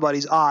to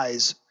somebody's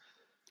eyes.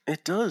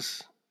 It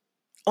does.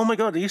 Oh my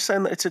God, are you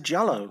saying that it's a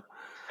Giallo?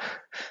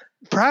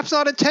 Perhaps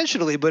not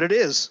intentionally, but it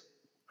is.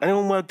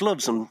 Anyone wear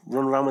gloves and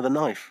run around with a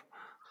knife?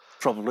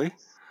 Probably.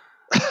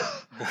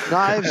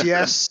 Knives,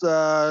 yes.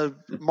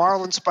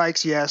 Marlin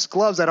spikes, yes.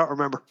 Gloves, I don't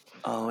remember.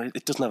 Oh,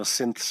 it doesn't have a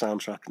synth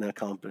soundtrack. No, it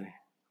can't be.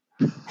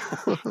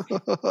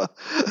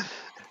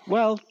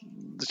 Well,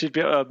 there should be.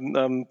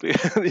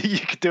 You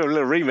could do a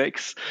little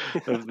remix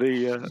of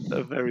the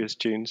of various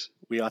tunes.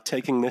 We are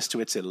taking this to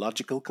its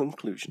illogical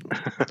conclusion.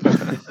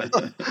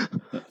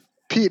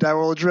 Pete, I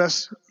will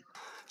address.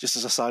 Just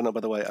as a side note,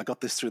 by the way, I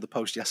got this through the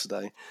post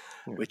yesterday,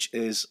 which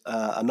is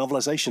a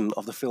novelization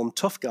of the film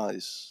Tough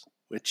Guys.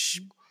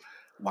 Which,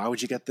 why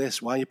would you get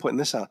this? Why are you putting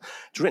this out?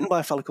 It's written by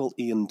a fellow called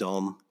Ian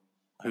Don,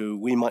 who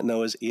we might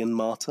know as Ian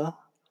Martyr.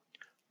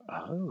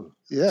 Oh,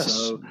 yes.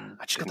 So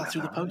I just got that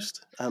through the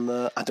post, and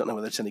I don't know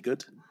whether it's any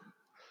good.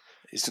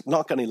 It's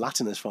not got any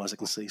Latin as far as I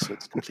can see, so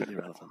it's completely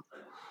irrelevant.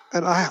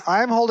 And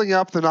I'm holding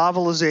up the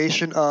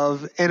novelization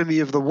of Enemy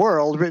of the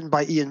World, written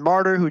by Ian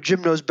Martyr, who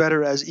Jim knows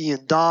better as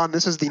Ian Don.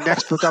 This is the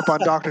next book up on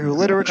Doctor Who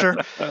literature.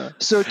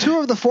 So 2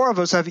 of the 4 of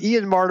us have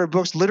Ian Martyr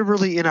books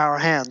literally in our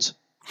hands.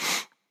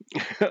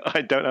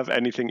 I don't have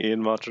anything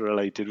Ian Marter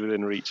related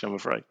within reach, I'm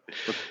afraid.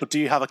 But do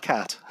you have a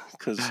cat?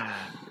 Because I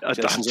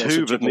have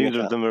two, but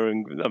neither of them are.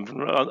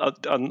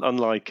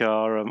 Unlike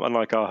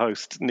our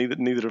host,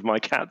 neither of my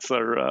cats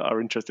are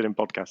interested in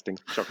podcasting.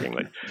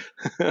 Shockingly,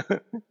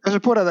 I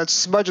should point out that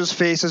Smudge's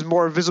face is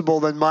more visible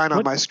than mine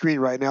on my screen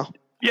right now.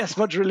 Yes,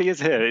 Smudge really is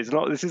here. It's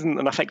not. This isn't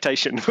an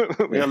affectation.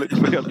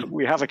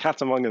 we have a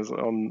cat among us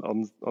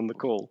on the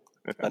call.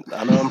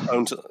 I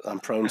know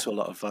I'm prone to a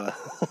lot of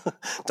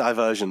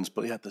diversions,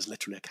 but yeah, there's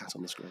literally a cat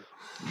on the screen.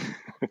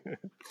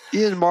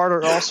 Ian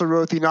Marter also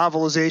wrote the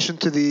novelization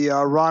to the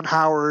Ron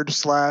Howard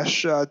 /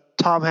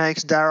 Tom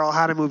Hanks Daryl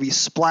Hannah movie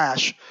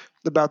Splash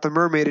about the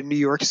mermaid in New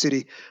York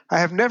City. I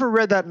have never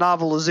read that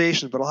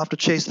novelization, but I'll have to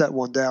chase that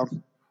one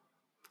down.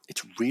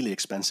 It's really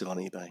expensive on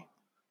eBay.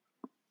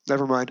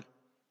 Never mind.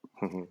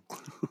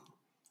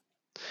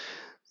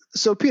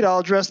 So, Pete, I'll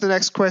address the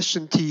next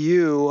question to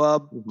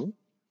you.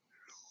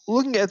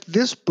 Looking at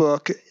this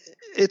book,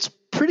 it's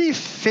pretty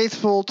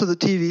faithful to the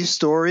TV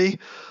story.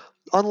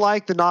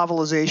 Unlike the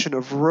novelization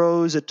of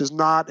Rose, it does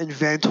not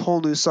invent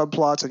whole new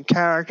subplots and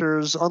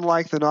characters.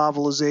 Unlike the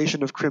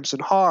novelization of Crimson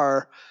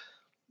Horror,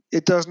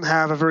 it doesn't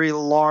have a very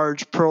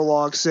large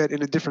prologue set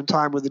in a different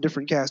time with a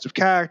different cast of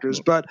characters.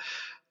 But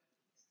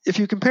if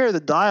you compare the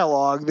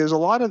dialogue, there's a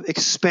lot of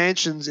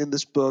expansions in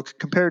this book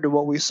compared to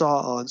what we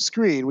saw on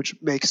screen, which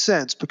makes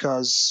sense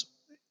because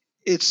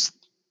it's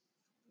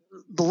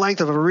the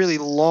length of a really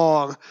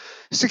long,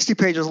 60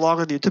 pages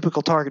longer than your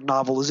typical Target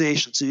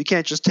novelization. So you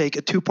can't just take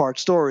a two-part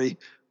story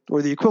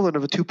or the equivalent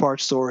of a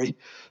two-part story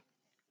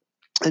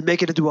and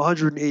make it into a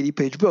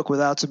 180-page book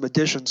without some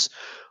additions.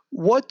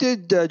 What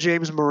did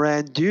James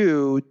Moran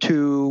do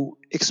to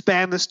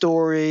expand the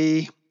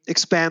story,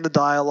 expand the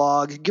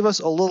dialogue, give us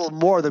a little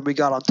more than we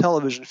got on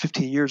television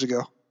 15 years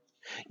ago?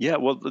 Yeah,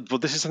 well,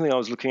 this is something I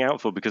was looking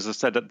out for because I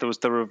said that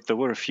there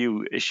were a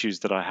few issues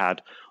that I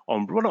had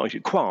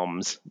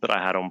qualms that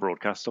I had on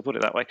broadcast. I'll put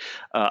it that way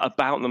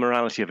about the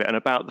morality of it and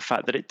about the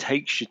fact that it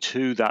takes you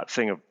to that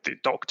thing of the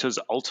Doctor's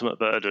ultimate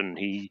burden.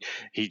 He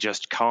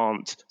just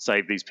can't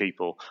save these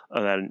people,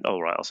 and then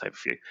I'll save a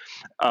few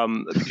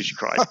because you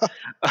cried.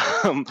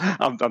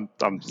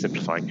 I'm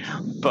simplifying,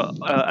 but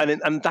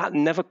and that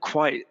never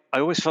quite. I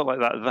always felt like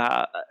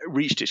that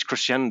reached its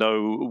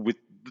crescendo with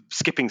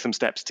skipping some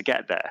steps to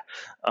get there.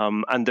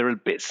 And there are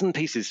bits and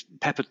pieces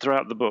peppered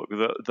throughout the book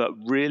that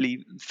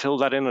really fill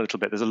that in a little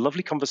bit. There's a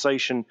lovely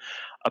conversation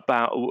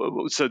about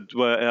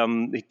where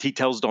he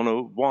tells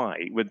Donna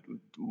why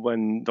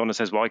when Donna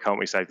says, "Why can't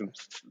we save them?"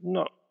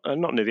 Not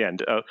near the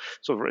end,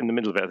 sort of in the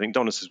middle of it. I think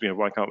Donna says,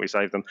 "Why can't we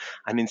save them?"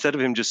 And instead of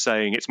him just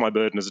saying, "It's my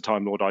burden as a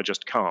Time Lord, I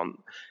just can't,"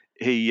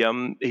 he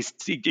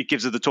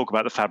gives her the talk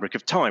about the fabric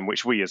of time,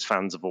 which we as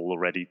fans have all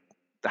already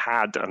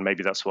had, and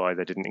maybe that's why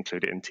they didn't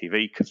include it in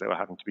TV because they were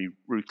having to be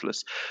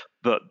ruthless.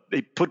 But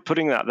they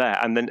putting that there,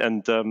 and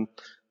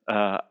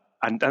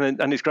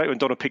it's great when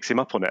Donna picks him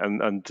up on it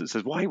and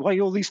says, "Why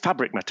all these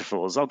fabric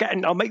metaphors?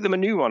 I'll make them a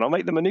new one. I'll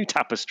make them a new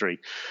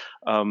tapestry."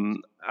 I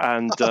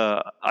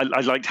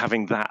liked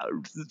having that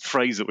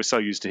phrase that we're so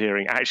used to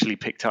hearing actually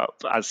picked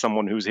up as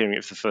someone who was hearing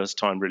it for the first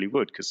time really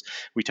would, because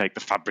we take the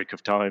fabric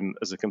of time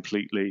as a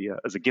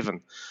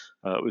given.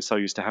 We're so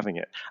used to having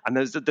it. And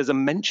there's a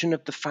mention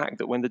of the fact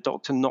that when the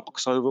Doctor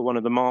knocks over one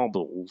of the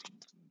marble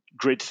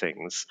grid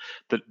things,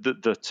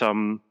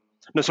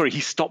 he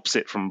stops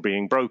it from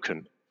being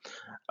broken.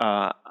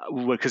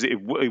 Because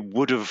it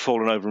would have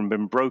fallen over and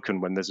been broken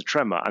when there's a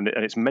tremor, and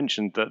it's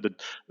mentioned that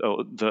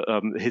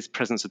his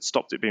presence had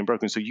stopped it being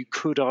broken. So you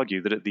could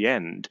argue that at the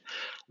end,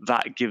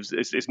 that gives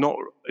it's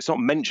not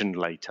mentioned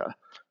later,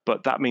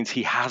 but that means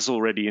he has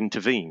already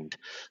intervened.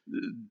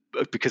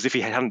 Because if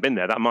he hadn't been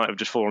there, that might have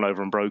just fallen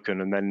over and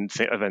broken, and then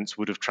events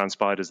would have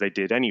transpired as they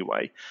did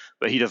anyway.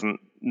 But he doesn't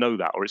know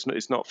that, or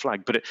it's not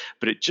flagged. But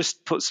it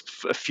just puts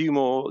a few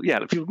more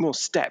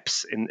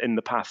steps in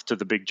the path to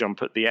the big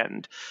jump at the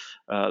end.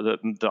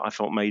 That I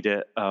thought made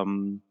it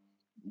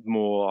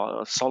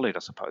more solid, I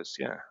suppose.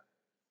 Yeah.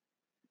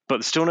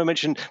 But still no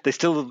mention.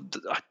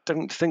 I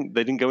don't think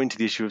they didn't go into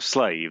the issue of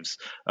slaves,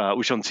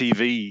 which on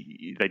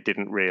TV they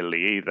didn't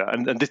really either.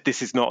 And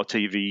this is not a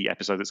TV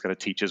episode that's going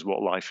to teach us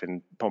what life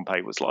in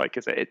Pompeii was like.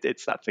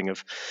 It's that thing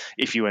of,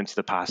 if you went to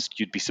the past,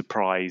 you'd be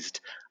surprised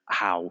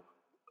how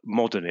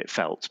modern it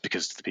felt,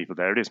 because the people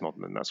there, it is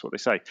modern, and that's what they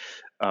say.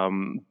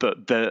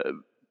 But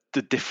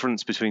the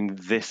difference between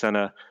this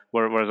and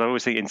whereas I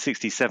always think in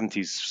 60s,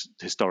 70s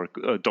historic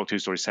Doctor Who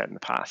stories set in the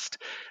past,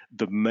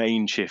 the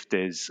main shift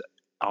is,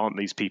 aren't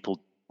these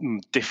people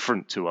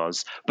different to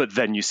us? But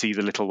then you see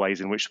the little ways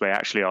in which they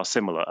actually are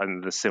similar,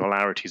 and the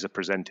similarities are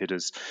presented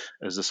as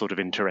a sort of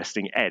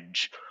interesting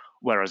edge.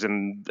 Whereas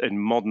in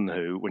modern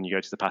Who, when you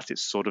go to the past,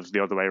 it's sort of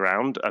the other way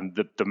around. And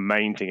the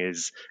main thing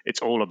is,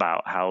 it's all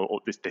about how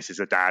this is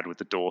a dad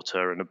with a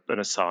daughter and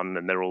a son,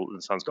 and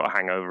the son's got a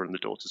hangover and the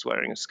daughter's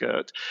wearing a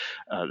skirt.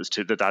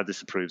 The dad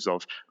disapproves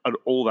of, and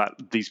all that.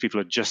 These people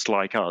are just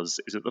like us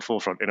is at the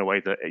forefront in a way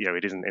that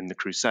it isn't in the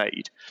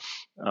Crusade,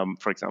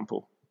 for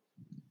example.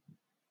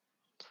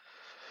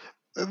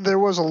 There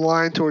was a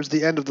line towards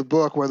the end of the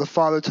book where the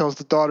father tells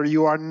the daughter,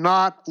 "You are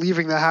not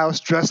leaving the house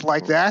dressed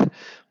like that."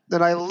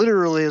 And I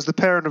literally, as the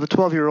parent of a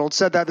 12-year-old,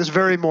 said that this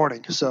very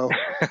morning. So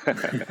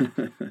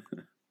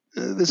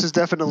this is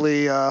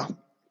definitely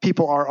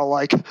people are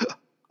alike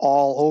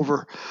all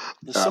over.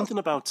 There's something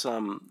about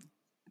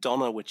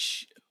Donna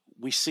which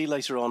we see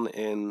later on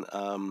in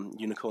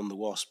Unicorn the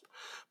Wasp,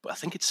 but I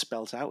think it's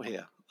spelt out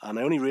here, and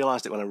I only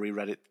realised it when I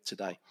reread it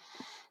today,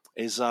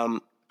 is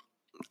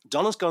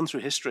Donna's gone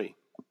through history,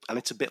 and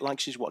it's a bit like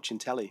she's watching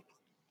telly.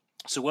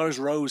 So whereas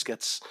Rose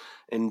gets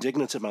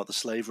indignant about the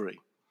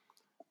slavery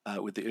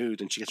with the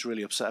Ood, and she gets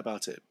really upset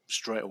about it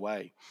straight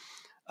away,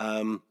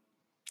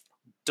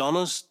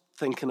 Donna's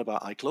thinking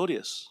about I,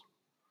 Claudius.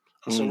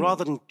 And so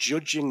rather than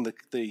judging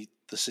the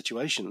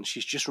situation,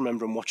 she's just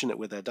remembering watching it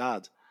with her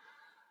dad.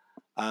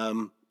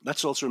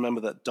 Let's also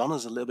remember that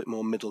Donna's a little bit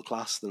more middle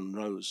class than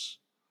Rose.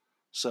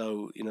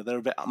 So, they're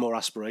a bit more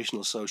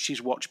aspirational. So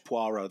she's watched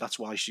Poirot. That's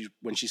why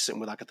when she's sitting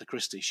with Agatha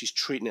Christie, she's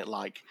treating it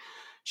like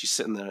she's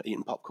sitting there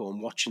eating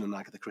popcorn, watching an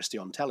Agatha Christie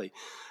on telly.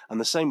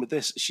 And the same with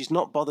this. She's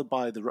not bothered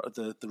by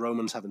the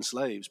Romans having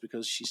slaves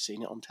because she's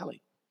seen it on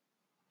telly.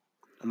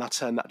 And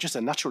that's just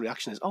her natural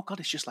reaction is, oh, God,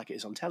 it's just like it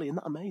is on telly. Isn't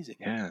that amazing?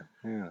 Yeah.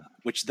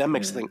 Which then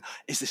makes her think,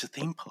 is this a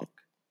theme park?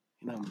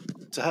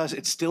 To her,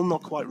 it's still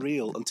not quite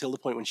real until the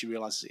point when she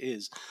realizes it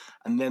is.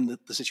 And then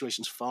the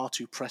situation's far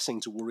too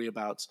pressing to worry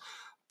about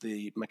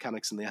the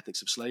mechanics and the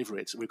ethics of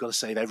slavery. We've got to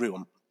save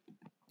everyone.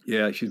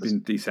 Yeah, she's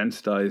been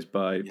desensitized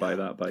by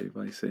that,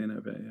 by seeing it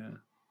a bit, yeah.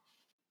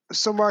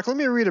 So, Mark, let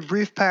me read a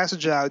brief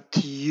passage out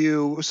to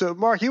you. So,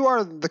 Mark, you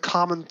are the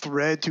common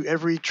thread to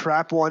every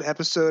Trap One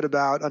episode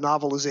about a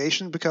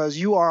novelization because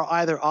you are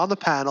either on the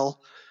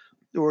panel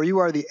or you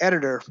are the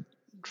editor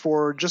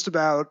for just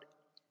about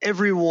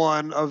every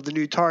one of the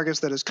new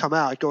targets that has come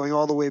out, going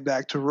all the way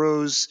back to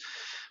Rose.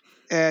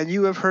 And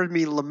you have heard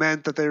me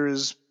lament that there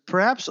is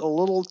perhaps a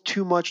little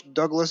too much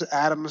Douglas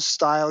Adams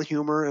style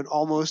humor in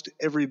almost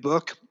every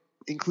book,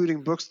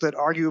 including books that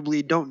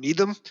arguably don't need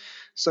them,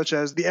 such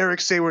as the Eric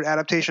Sayward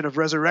adaptation of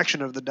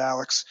Resurrection of the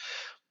Daleks.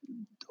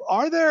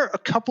 Are there a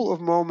couple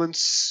of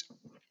moments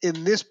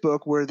in this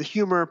book where the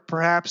humor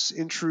perhaps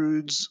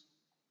intrudes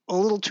a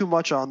little too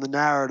much on the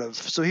narrative?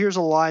 So here's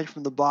a line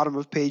from the bottom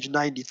of page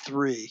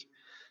 93.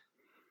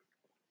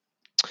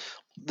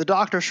 The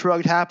Doctor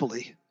shrugged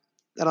happily.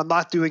 And I'm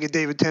not doing a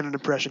David Tennant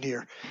impression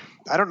here.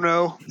 I don't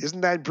know.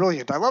 Isn't that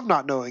brilliant? I love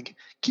not knowing.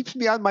 Keeps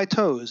me on my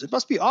toes. It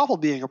must be awful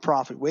being a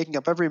prophet, waking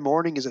up every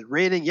morning. Is it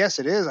raining? Yes,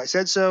 it is. I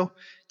said so.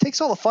 Takes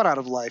all the fun out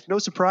of life. No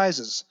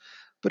surprises.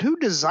 But who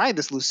designed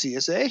this,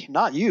 Lucius, eh?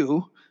 Not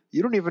you.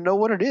 You don't even know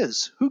what it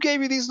is. Who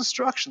gave you these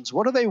instructions?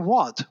 What do they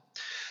want?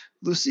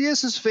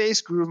 Lucius's face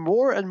grew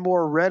more and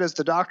more red as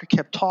the Doctor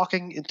kept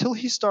talking until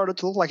he started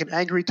to look like an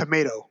angry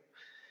tomato.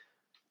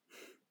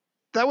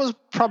 That was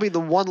probably the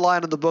one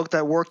line of the book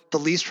that worked the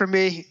least for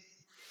me.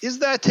 Is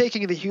that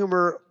taking the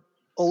humor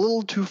a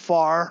little too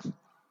far,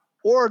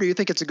 or do you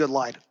think it's a good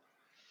line?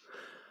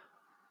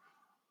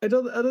 I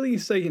don't think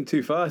it's taken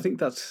too far. I think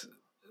that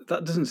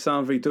doesn't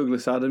sound very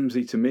Douglas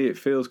Adamsy to me. It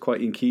feels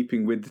quite in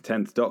keeping with the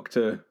 10th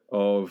Doctor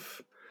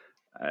of,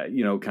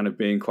 kind of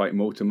being quite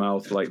motor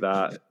mouth like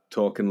that,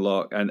 talking a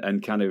lot,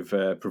 and kind of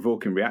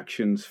provoking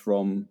reactions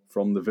from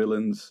the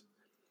villains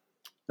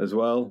as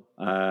well,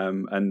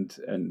 and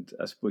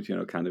I suppose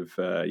kind of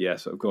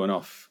sort of going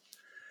off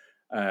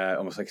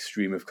almost like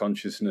stream of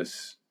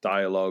consciousness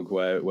dialogue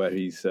where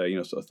he's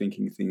sort of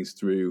thinking things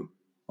through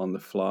on the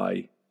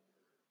fly.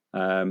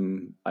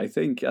 I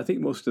think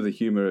most of the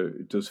humor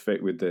does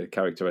fit with the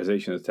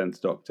characterization of the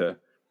 10th Doctor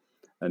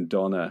and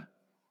Donna.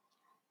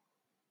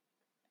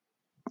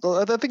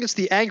 Well, I think it's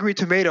the angry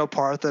tomato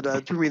part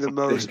that drew me the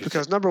most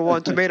because number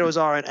one, tomatoes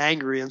aren't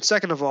angry, and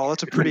second of all,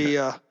 that's a pretty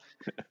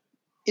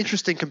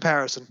interesting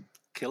comparison.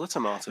 Killer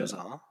tomatoes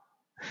are.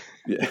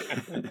 Yeah.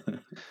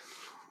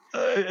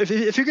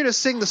 If you're going to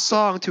sing the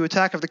song to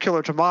Attack of the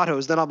Killer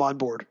Tomatoes, then I'm on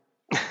board.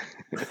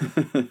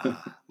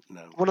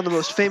 No. One of the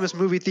most famous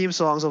movie theme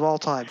songs of all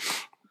time.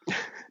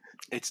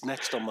 It's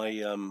next on my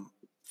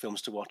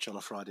films to watch on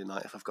a Friday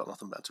night if I've got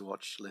nothing better to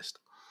watch list.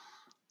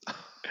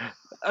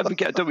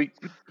 Don't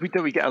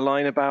we get a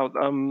line about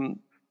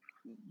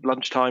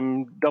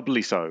lunchtime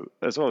doubly so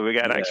as well? We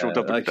get an actual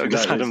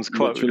Douglas Adams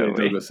quote.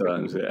 Douglas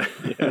Adams, yeah.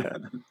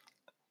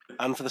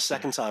 And for the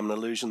second time, an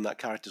illusion that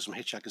characters from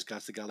Hitchhiker's Guide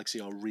to the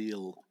Galaxy are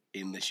real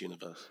in this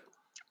universe.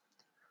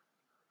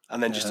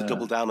 And then just to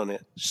double down on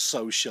it,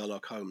 so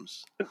Sherlock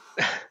Holmes.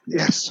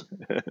 Yes.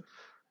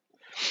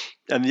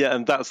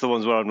 And that's the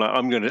ones where I'm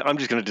like, I'm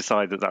just gonna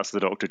decide that that's the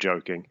Doctor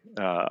joking.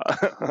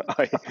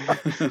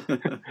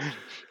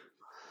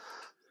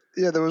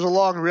 Yeah, there was a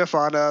long riff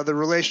on the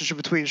relationship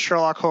between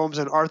Sherlock Holmes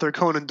and Arthur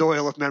Conan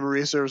Doyle, if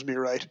memory serves me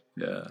right.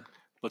 Yeah.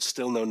 But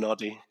still no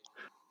Noddy.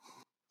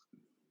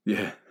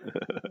 Yeah.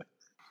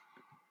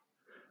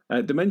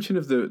 The mention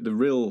of the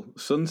real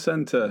Sun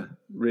Center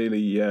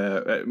really,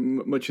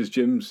 much as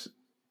Jim's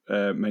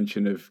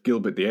mention of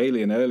Gilbert the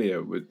Alien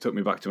earlier, took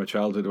me back to my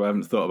childhood. I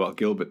haven't thought about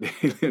Gilbert the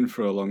Alien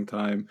for a long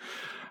time.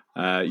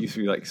 It used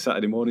to be like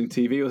Saturday morning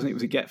TV, wasn't it? It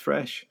was a Get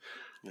Fresh.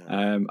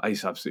 Yeah. I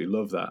used to absolutely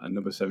love that, and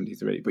number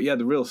 73. But yeah,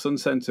 the Real Sun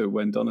Centre,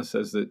 when Donna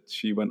says that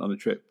she went on a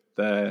trip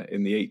there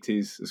in the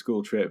 80s, a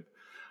school trip,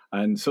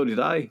 and so did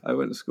I. I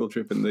went on a school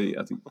trip in the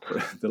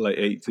late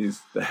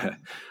 80s there.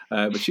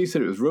 But she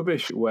said it was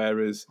rubbish,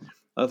 whereas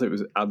I thought it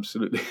was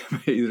absolutely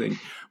amazing.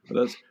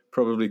 But that's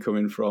probably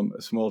coming from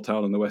a small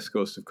town on the west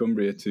coast of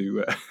Cumbria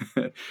to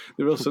the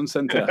Real Sun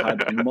Centre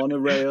had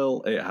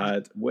monorail, it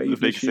had wave The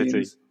big machines.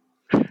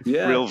 city.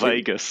 Yeah, Real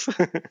Vegas.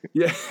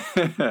 Yeah.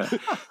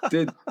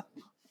 Did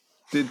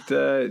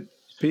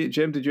Pete,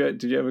 Jim? Did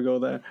you ever go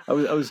there? I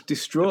was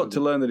distraught to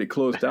learn that it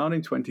closed down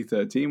in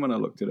 2013 when I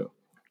looked it up.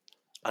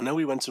 I know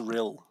we went to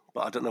Rill,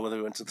 but I don't know whether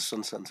we went to the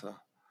Sun Centre.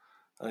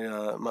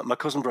 My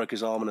cousin broke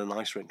his arm in an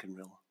ice rink in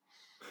Rill.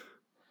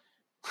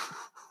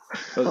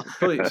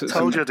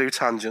 Told you I do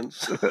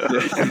tangents.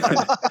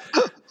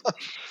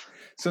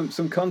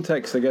 Some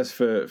context, I guess,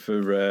 for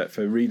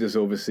readers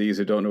overseas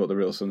who don't know what the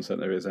Real Sun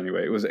Centre is.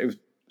 Anyway, it was a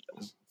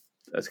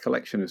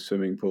collection of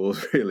swimming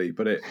pools, really,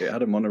 but it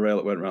had a monorail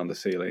that went around the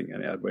ceiling,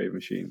 and it had wave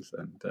machines,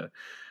 and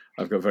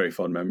I've got very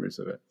fond memories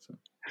of it. So.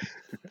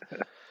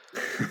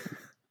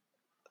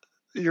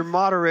 Your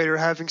moderator,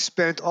 having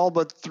spent all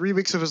but 3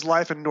 weeks of his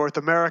life in North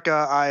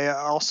America,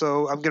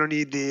 I'm going to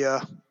need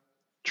the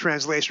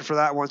translation for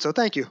that one. So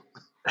thank you.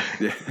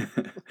 Yeah.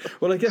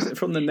 Well, I guess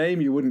from the name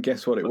you wouldn't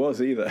guess what it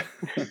was either.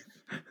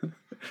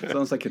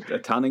 Sounds like a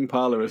tanning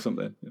parlor or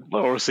something.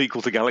 Or a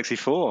sequel to Galaxy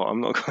 4.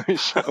 I'm not quite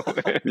sure.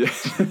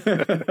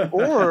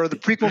 Or the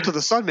prequel to the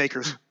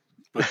Sunmakers.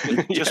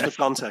 Just for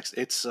context,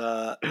 it's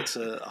a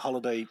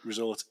holiday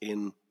resort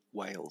in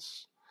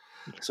Wales.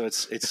 So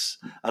it's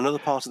another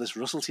part of this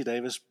Russell T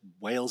Davies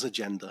Wales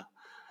agenda.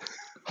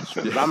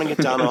 Ramming it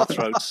down our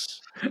throats,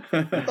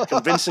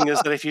 convincing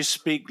us that if you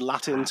speak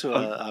Latin to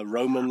a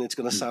Roman, it's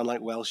going to sound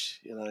like Welsh.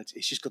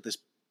 It's just got this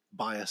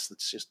bias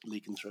that's just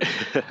leaking through.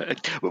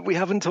 We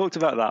haven't talked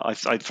about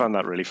that. I found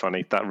that really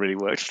funny. That really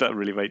worked. That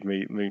really made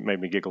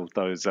me giggle.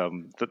 Those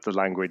the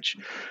language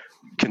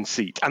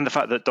conceit and the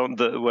fact that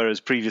whereas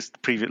previous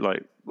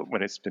like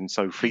when it's been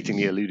so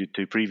fleetingly alluded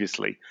to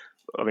previously.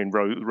 I mean,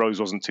 Rose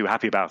wasn't too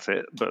happy about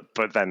it,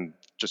 but then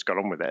just got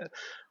on with it.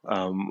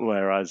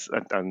 Whereas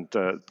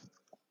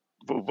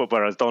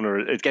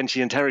Donna, again,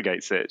 she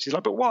interrogates it. She's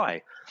like, "But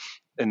why?"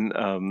 In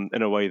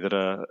a way that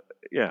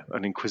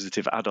an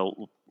inquisitive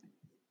adult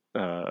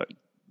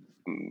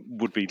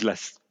would be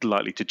less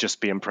likely to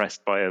just be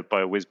impressed by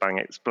a whiz bang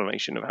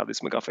explanation of how this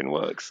MacGuffin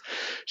works.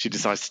 She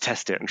decides to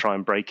test it and try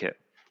and break it.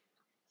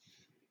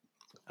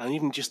 And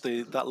even just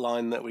that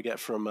line that we get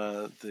from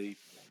the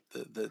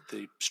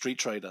street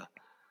trader,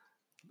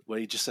 where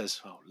he just says,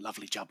 "Oh,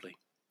 lovely jubbly."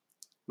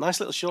 Nice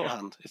little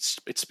shorthand. It's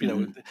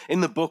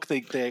in the book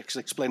they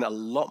explain it a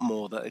lot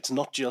more, that it's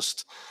not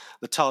just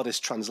the TARDIS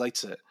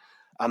translates it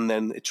and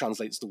then it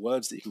translates the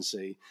words that you can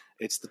see.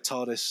 It's the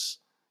TARDIS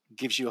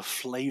gives you a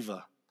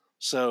flavour.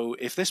 So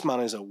if this man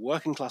is a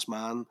working class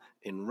man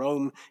in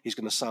Rome, he's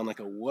going to sound like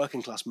a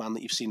working class man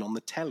that you've seen on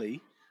the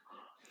telly,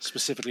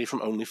 specifically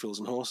from Only Fools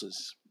and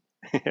Horses.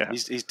 Yeah.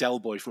 He's Del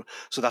Boy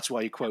so that's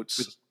why he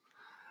quotes.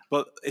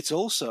 But it's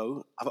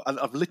also,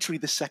 I've literally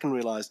this second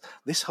realised,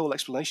 this whole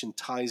explanation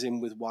ties in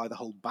with why the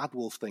whole Bad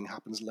Wolf thing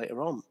happens later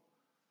on.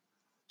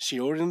 She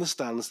already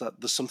understands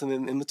that there's something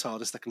in the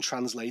TARDIS that can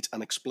translate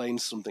and explain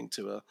something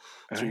to her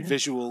through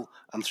visual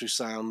and through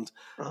sound.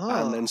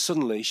 And then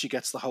suddenly she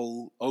gets the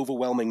whole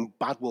overwhelming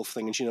Bad Wolf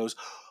thing and she knows,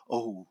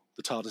 oh,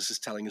 the TARDIS is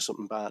telling us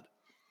something bad.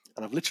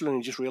 And I've literally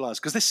only just realised,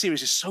 because this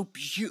series is so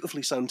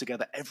beautifully sewn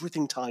together,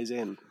 everything ties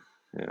in.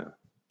 Yeah.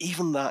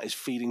 Even that is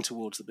feeding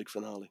towards the big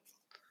finale.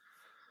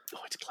 Oh,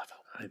 it's clever.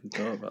 I hadn't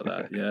thought about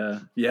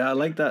that. Yeah, I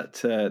like that.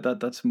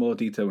 That's more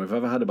detail we've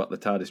ever had about the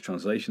TARDIS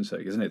translation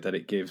circuit, isn't it? That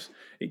it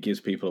gives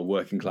people a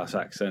working class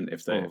accent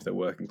if they're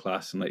working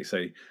class, and like you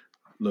say,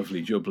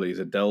 lovely jubbly is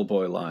a Del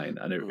Boy line,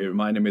 and it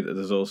reminded me that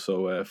there's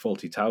also a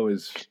Fawlty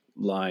Towers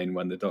line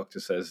when the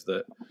Doctor says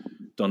that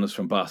Donna's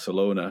from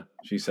Barcelona.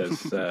 She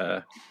says.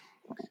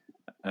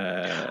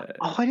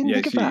 I didn't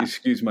think of that.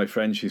 Excuse my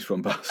French, she's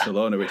from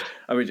Barcelona, which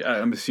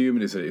I'm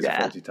assuming is a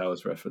Fawlty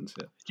Towers reference.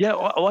 Yeah.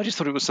 I just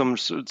thought it was some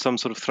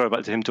sort of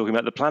throwback to him talking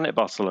about the planet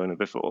Barcelona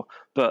before.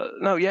 But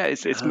no,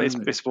 it's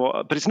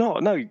what, but it's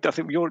not. No, I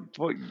think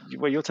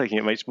where you're taking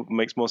it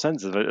makes more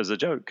sense as a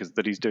joke, because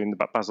that he's doing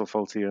the Basil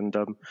Fawlty and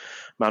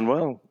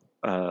Manuel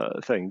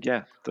thing.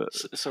 Yeah.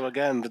 So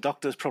again, the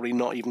Doctor's probably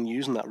not even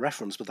using that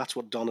reference, but that's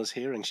what Donna's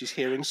hearing. She's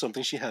hearing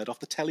something she heard off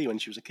the telly when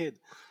she was a kid.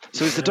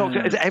 So is the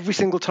Doctor, every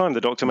single time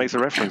the Doctor makes a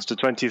reference to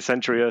 20th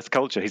century Earth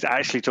culture, he's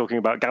actually talking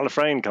about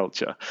Gallifreyan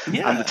culture.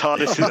 Yeah. And the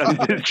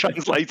TARDIS is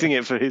translating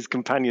it for his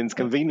companion's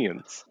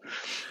convenience.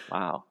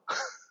 Wow.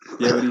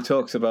 Yeah, when he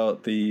talks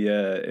about the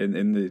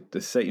in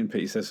the Satan pit,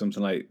 he says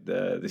something like,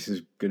 "This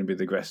is going to be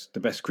the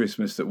best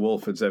Christmas that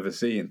Walford's ever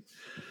seen."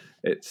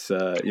 It's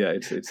the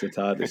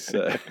TARDIS.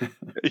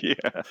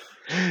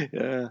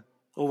 Yeah.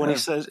 Or when it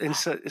says in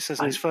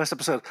his first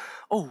episode,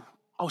 "Oh,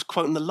 I was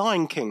quoting The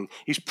Lion King."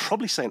 He's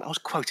probably saying, "I was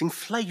quoting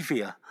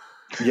Flavia."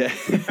 Yeah.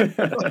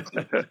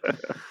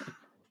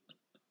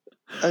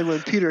 And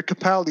when Peter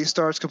Capaldi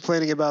starts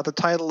complaining about the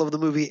title of the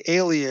movie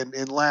Alien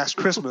in Last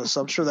Christmas,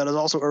 I'm sure that is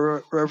also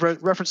a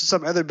reference to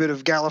some other bit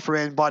of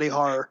Gallifreyan body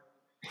horror.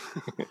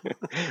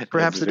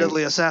 Perhaps The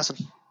Deadly Assassin.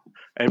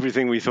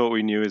 Everything we thought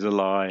we knew is a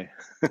lie.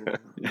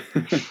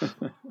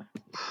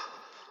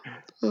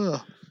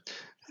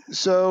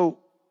 So,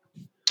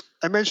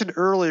 I mentioned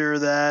earlier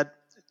that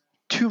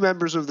 2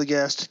 members of the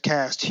guest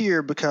cast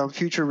here become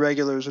future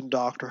regulars in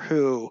Doctor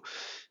Who.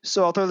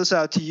 So I'll throw this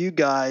out to you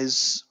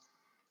guys.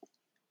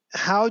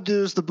 How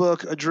does the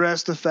book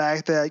address the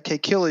fact that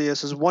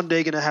Caecilius is one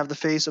day going to have the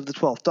face of the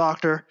 12th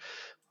Doctor?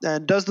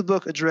 And does the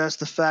book address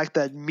the fact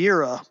that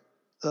Mira,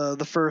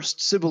 the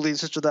first Sibylline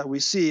sister that we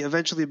see,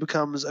 eventually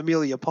becomes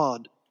Amelia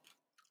Pond?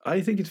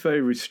 I think it's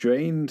very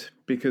restrained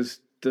because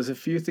there's a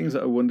few things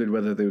that I wondered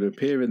whether they would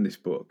appear in this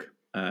book.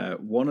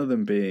 One of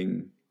them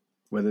being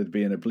whether it'd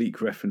be an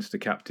oblique reference to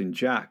Captain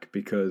Jack,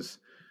 because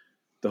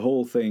the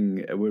whole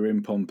thing, we're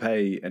in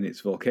Pompeii and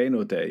it's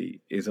Volcano Day,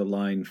 is a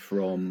line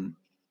from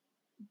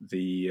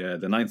the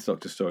Ninth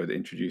Doctor story that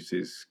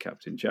introduces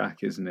Captain Jack,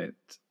 isn't it?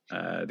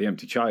 The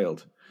Empty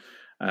Child,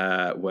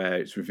 where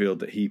it's revealed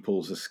that he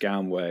pulls a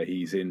scam where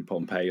he's in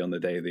Pompeii on the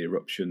day of the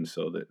eruption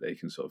so that they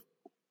can sort of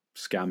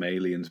scam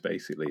aliens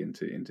basically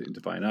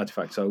into buying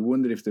artifacts. So I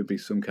wondered if there'd be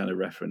some kind of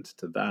reference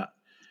to that,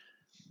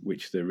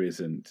 which there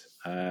isn't.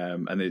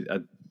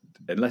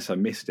 Unless I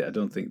missed it, I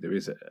don't think there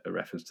is a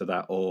reference to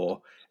that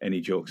or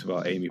any jokes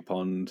about Amy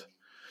Pond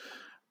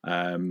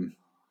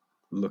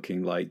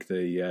looking like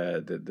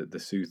the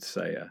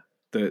soothsayer.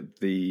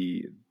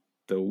 The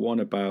one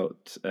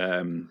about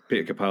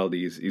Peter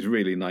Capaldi is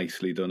really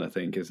nicely done, I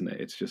think, isn't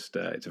it? It's just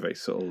it's a very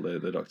subtle.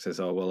 The Doctor says,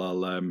 "Oh well,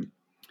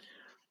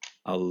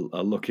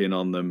 I'll look in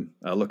on them.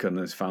 I'll look on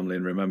his family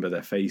and remember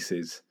their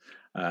faces."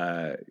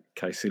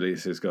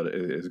 Caecilius has got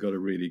a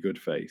really good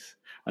face.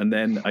 And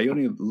then I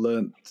only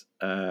learnt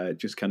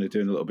just kind of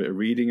doing a little bit of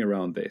reading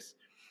around this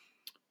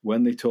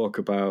when they talk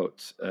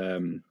about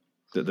that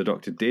the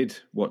Doctor did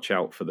watch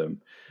out for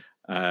them,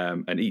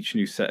 and each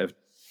new set of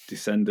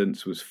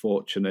descendants was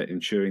fortunate,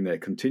 ensuring their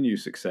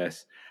continued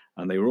success,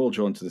 and they were all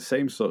drawn to the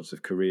same sorts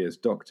of careers: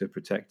 doctor,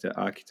 protector,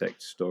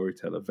 architect,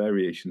 storyteller,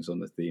 variations on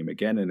the theme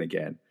again and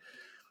again.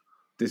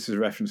 This is a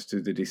reference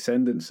to The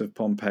Descendants of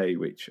Pompeii,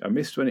 which I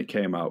missed when it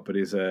came out, but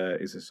is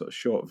a sort of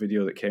short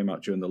video that came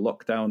out during the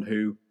lockdown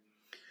Who,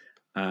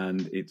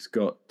 and it's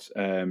got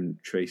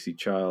Tracy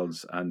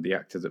Childs and the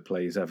actor that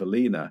plays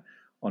Evelina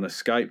on a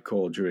Skype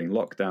call during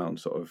lockdown,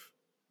 sort of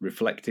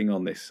reflecting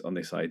on this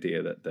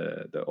idea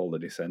that all the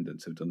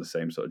descendants have done the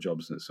same sort of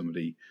jobs and that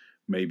somebody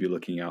may be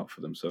looking out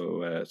for them.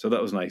 So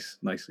that was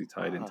nicely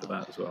tied into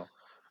that as well.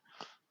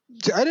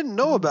 I didn't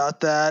know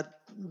about that,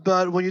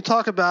 but when you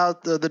talk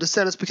about the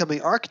descendants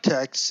becoming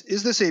architects,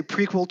 is this a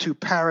prequel to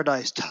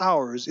Paradise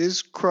Towers?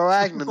 Is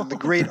Croagnon, the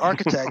great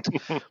architect,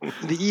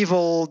 the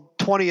evil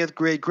 20th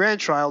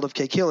great-grandchild of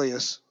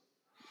Caecilius?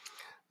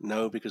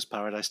 No, because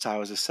Paradise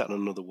Towers is set in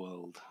another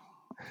world.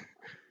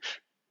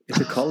 It's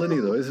a colony,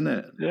 though, isn't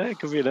it? Yeah, it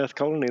could be an Earth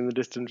colony in the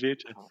distant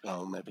future.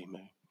 Oh, maybe.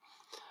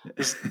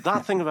 Is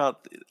that thing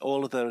about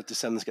all of the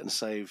descendants getting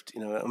saved,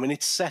 I mean,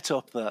 it's set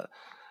up that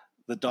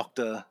the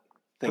Doctor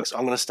thinks,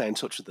 I'm going to stay in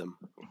touch with them.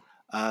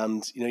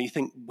 And, you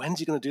think, when's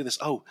he going to do this?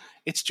 Oh,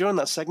 it's during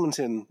that segment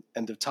in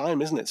End of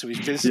Time, isn't it? So he's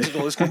visited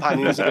all his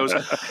companions and goes,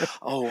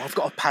 oh, I've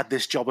got to pad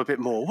this job a bit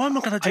more. What am I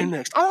going to do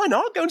next? Oh, I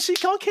know, I'll go and see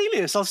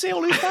Caecilius. I'll see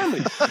all his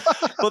family.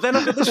 But then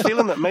I've got this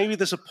feeling that maybe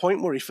there's a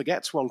point where he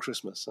forgets one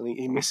Christmas and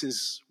he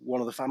misses one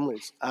of the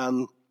families.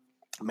 And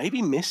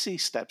maybe Missy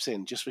steps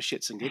in just for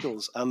shits and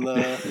giggles.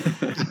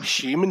 And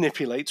she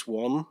manipulates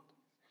one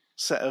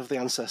set of the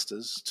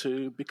ancestors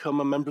to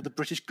become a member of the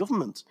British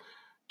government.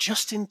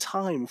 Just in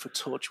time for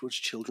Torchwood's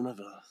Children of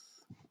Earth.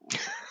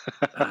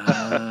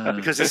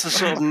 Because it's the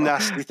sort of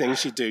nasty thing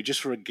she'd do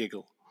just for a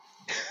giggle.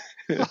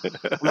 And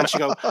then she'd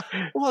go,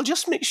 well,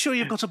 just make sure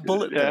you've got a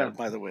bullet there,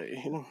 by the way.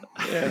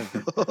 Yeah.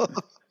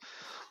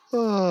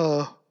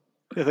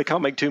 Yeah, they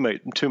can't make too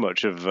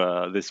much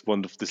of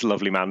this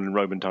lovely man in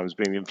Roman times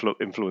being the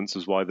influence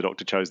as why the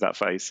Doctor chose that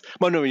face.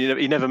 Well, no,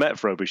 he never met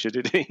Frobisher,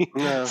 did he?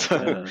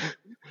 No.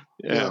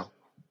 Yeah.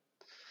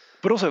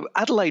 But also,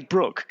 Adelaide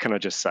Brooke, can I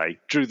just say,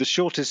 drew the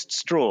shortest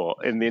straw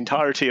in the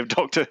entirety of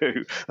Doctor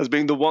Who as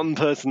being the one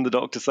person the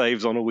Doctor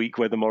saves on a week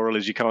where the moral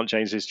is you can't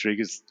change history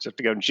because you have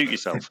to go and shoot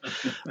yourself.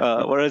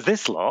 Whereas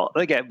this lot,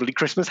 they get bloody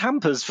Christmas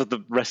hampers for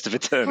the rest of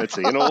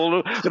eternity and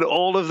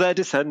all of their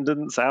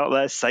descendants out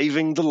there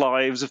saving the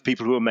lives of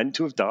people who are meant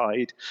to have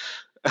died.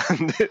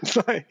 And it's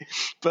like,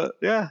 but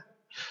yeah.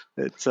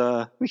 It's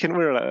that's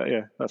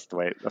the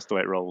way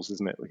it rolls,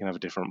 isn't it? We can have a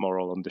different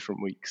moral on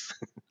different weeks.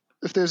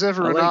 If there's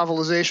ever a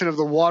novelization of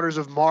The Waters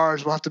of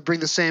Mars, we'll have to bring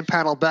the same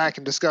panel back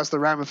and discuss the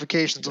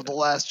ramifications of the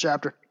last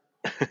chapter.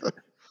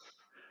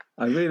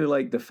 I really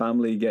like the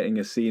family getting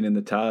a scene in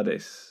the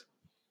TARDIS.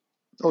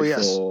 Oh,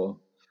 yes.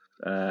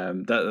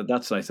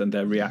 That's nice, and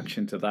their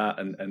reaction to that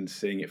and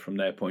seeing it from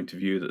their point of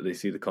view, that they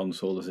see the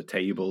console as a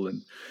table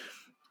and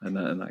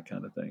that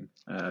kind of thing.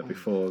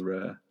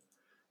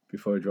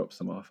 before he drops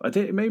them off.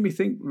 It made me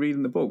think,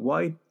 reading the book,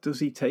 why does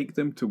he take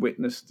them to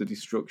witness the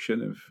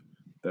destruction of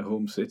their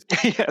home city?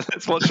 Yeah,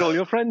 let's watch all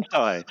your friends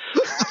die.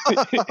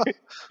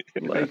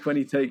 Like when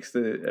he takes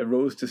a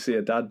Rose to see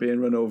her dad being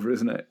run over,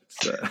 isn't it?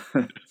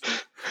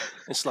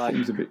 It's like,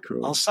 seems a bit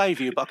cruel. I'll save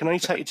you, but I can only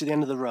take you to the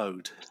end of the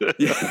road.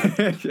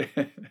 Yeah.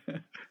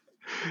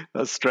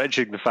 That's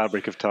stretching the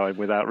fabric of time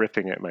without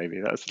ripping it. Maybe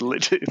that's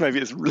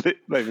maybe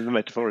the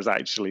metaphor is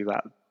actually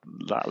that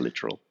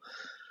literal.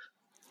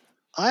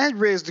 I had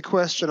raised the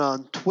question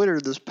on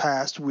Twitter this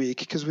past week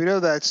because we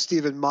know that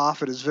Stephen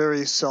Moffat is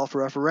very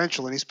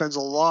self-referential, and he spends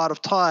a lot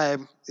of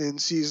time in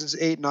seasons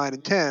 8, 9,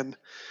 and 10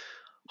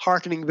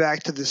 hearkening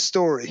back to this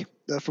story,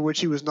 for which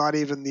he was not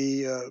even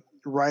the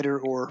writer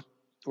or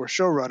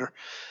showrunner.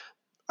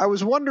 I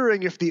was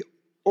wondering if the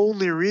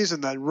only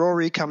reason that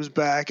Rory comes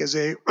back as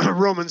a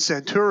Roman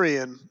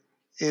centurion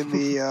in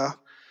the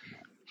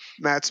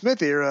Matt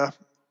Smith era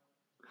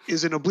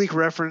is an oblique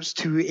reference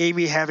to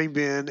Amy having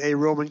been a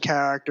Roman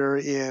character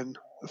in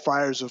the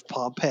Fires of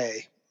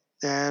Pompeii.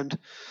 And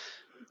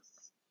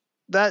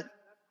that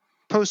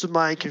post of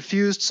mine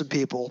confused some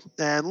people.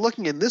 And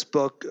looking in this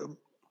book,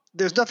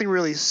 there's nothing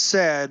really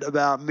said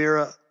about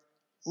Mira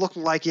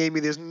looking like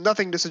Amy. There's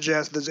nothing to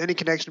suggest there's any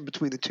connection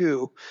between the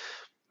two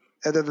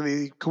other than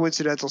the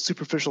coincidental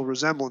superficial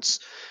resemblance.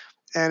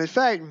 And in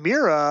fact,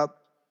 Mira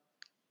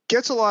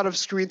gets a lot of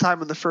screen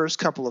time in the first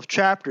couple of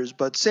chapters,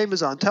 but same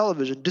as on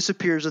television,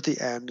 disappears at the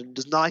end and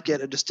does not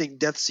get a distinct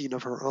death scene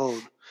of her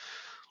own.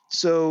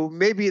 So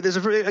maybe there's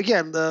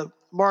the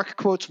Mark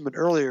quotes from it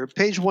earlier.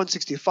 Page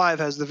 165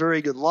 has the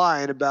very good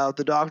line about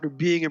the Doctor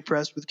being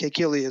impressed with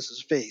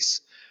Caecilius'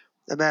 face,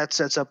 and that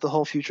sets up the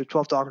whole future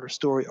 12th Doctor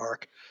story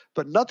arc.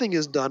 But nothing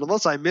is done,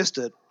 unless I missed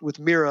it, with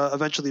Mira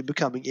eventually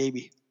becoming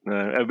Amy.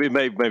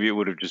 Maybe it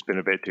would have just been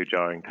a bit too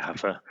jarring to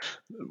have her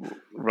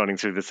running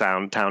through the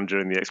town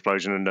during the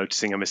explosion and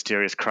noticing a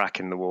mysterious crack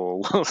in the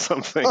wall or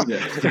something.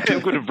 Yeah.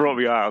 It would have brought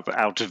me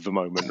out of the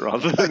moment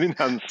rather than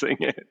enhancing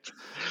it.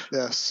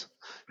 Yes.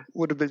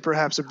 Would have been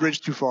perhaps a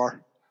bridge too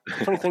far.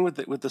 The funny thing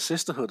with the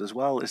sisterhood as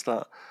well is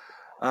that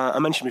I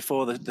mentioned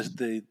before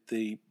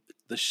the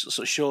sort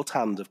of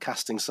shorthand of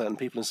casting certain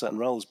people in certain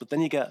roles, but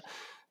then you get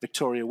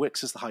Victoria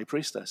Wicks as the High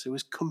Priestess, who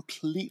is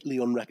completely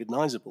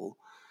unrecognisable,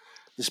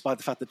 despite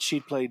the fact that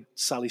she'd played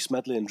Sally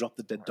Smedley in Drop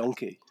the Dead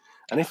Donkey.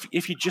 And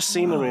if you'd just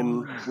seen her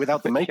in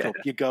without the makeup,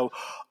 you'd go,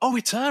 "Oh,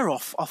 it's her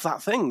off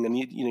that thing," and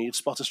you'd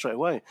spot her straight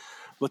away.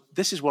 But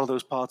this is one of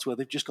those parts where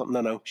they've just got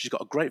no, she's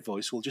got a great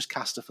voice. We'll just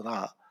cast her for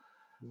that,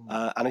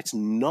 and it's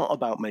not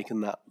about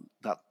making that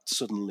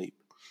sudden leap,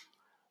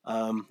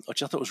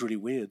 which I thought was really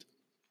weird.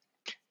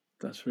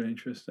 That's really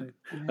interesting.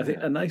 Yeah. I think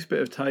a nice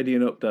bit of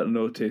tidying up that I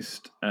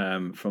noticed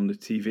from the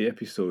TV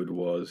episode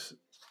was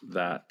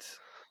that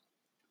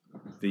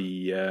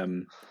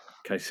the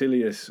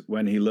Caecilius,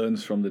 when he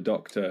learns from the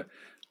Doctor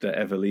that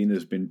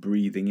Evelina's been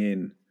breathing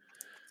in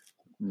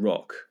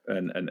rock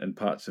and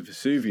parts of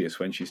Vesuvius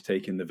when she's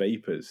taking the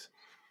vapors,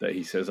 that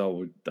he says,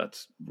 "Oh,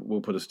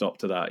 we'll put a stop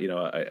to that.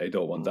 I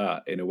don't want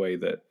that," in a way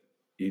that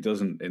he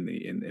doesn't in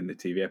the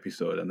TV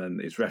episode. And then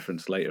it's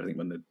referenced later, I think,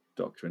 when the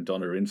Doctor and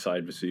Donna are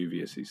inside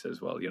Vesuvius. He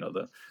says, "Well,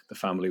 the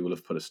family will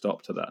have put a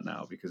stop to that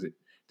now," because it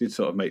did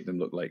sort of make them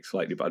look like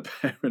slightly bad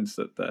parents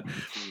that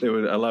they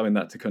were allowing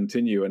that to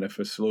continue and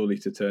for slowly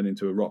to turn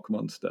into a rock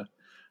monster,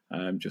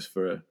 just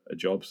for a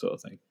job sort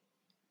of thing.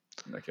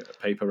 Like a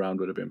paper round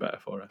would have been better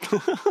for her.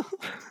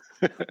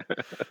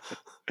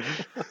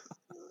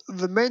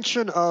 The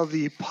mention of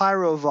the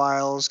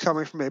pyrovials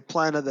coming from a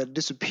planet that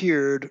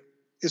disappeared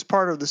is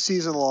part of the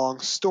season-long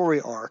story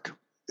arc,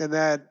 and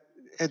that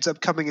ends up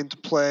coming into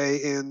play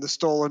in the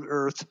Stolen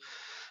Earth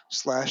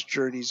 /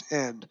 Journey's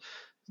End.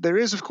 There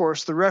is, of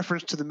course, the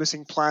reference to the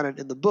missing planet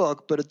in the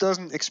book, but it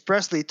doesn't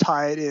expressly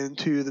tie it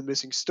into the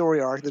missing story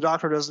arc. The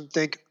Doctor doesn't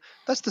think,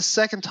 that's the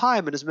second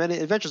time in as many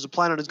adventures a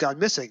planet has gone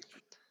missing.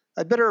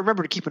 I'd better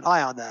remember to keep an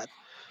eye on that.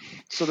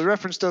 So the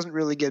reference doesn't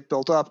really get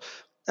built up.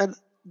 And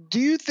do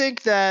you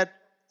think that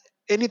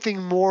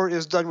anything more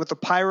is done with the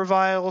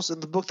pyrovials in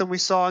the book than we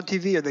saw on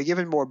TV? Are they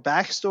given more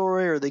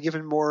backstory, or are they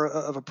given more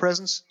of a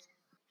presence?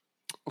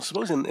 I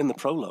suppose in the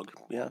prologue,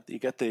 yeah, you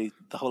get the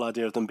whole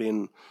idea of them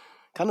being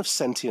kind of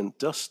sentient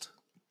dust.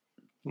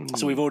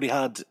 So we've already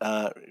had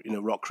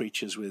rock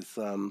creatures with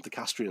the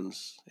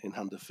Castrians in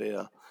Hand of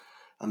Fear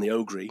and the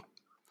Ogre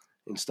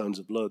in Stones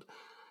of Blood,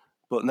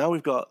 but now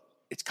we've got,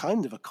 it's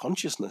kind of a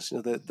consciousness.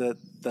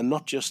 They're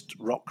not just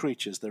rock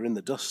creatures. They're in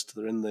the dust.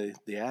 They're in the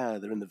air.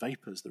 They're in the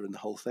vapors. They're in the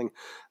whole thing.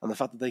 And the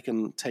fact that they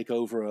can take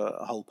over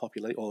a whole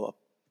population or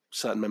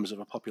certain members of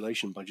a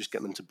population by just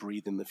getting them to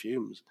breathe in the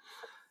fumes,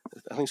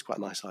 I think it's quite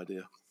a nice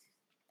idea.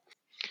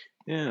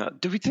 Yeah.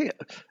 Do we think?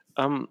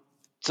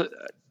 So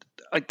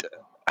I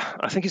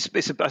think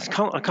I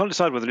can't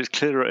decide whether it's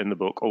clearer in the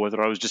book or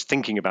whether I was just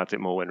thinking about it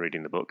more when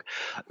reading the book,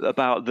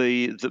 about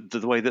the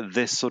way that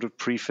this sort of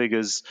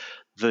prefigures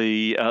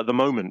the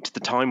moment,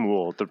 the time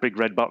war, the big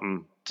red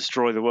button,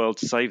 destroy the world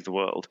to save the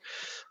world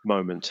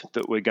moment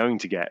that we're going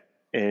to get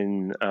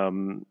in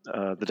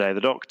the Day of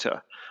the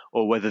Doctor,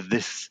 or whether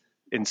this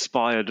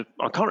inspired.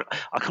 I can't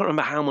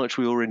remember how much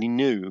we already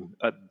knew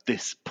at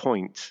this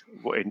point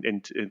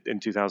in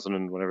 2000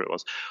 and whatever it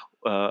was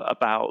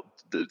about.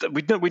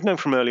 We'd known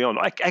from early on.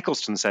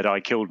 Eccleston said I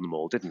killed them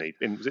all, didn't he?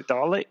 Was it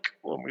Dalek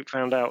when we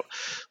found out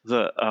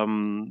that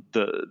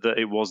that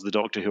it was the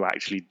Doctor who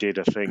actually did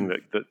a thing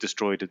that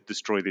destroyed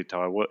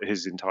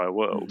his entire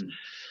world.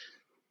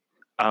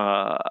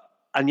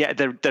 And yet,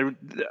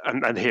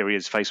 and here he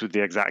is faced with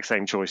the exact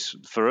same choice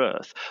for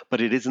Earth, but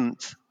it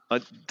isn't.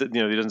 It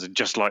isn't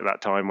just like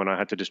that time when I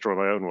had to destroy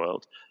my own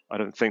world. I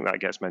don't think that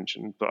gets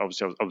mentioned, but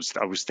obviously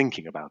I was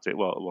thinking about it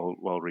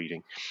while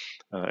reading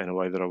in a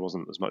way that I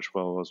wasn't as much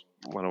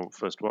when I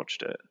first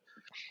watched it.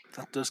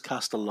 That does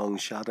cast a long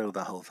shadow,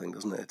 that whole thing,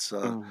 doesn't it? It's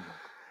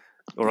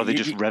or are they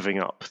just revving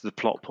up the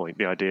plot point,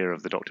 the idea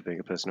of the Doctor being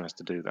a person who has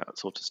to do that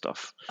sort of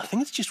stuff? I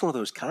think it's just one of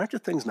those character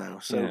things now.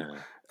 So,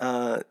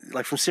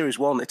 like from series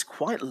 1, it's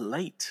quite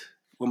late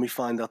when we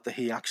find out that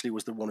he actually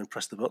was the one who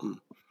pressed the button.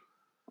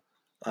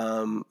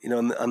 And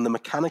the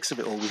mechanics of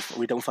it all,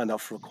 we don't find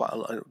out for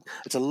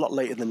it's a lot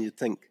later than you'd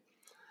think.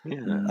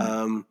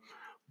 Yeah.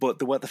 But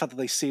the fact that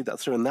they see that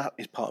through, and that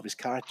is part of his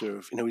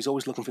character. He's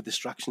always looking for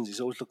distractions. He's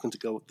always looking to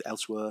go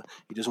elsewhere.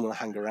 He doesn't want to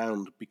hang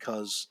around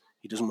because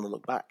he doesn't want to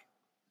look back.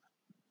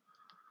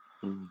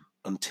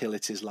 Until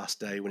it's his last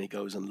day when he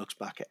goes and looks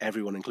back at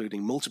everyone,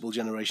 including multiple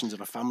generations of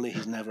a family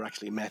he's never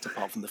actually met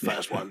apart from the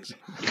first ones.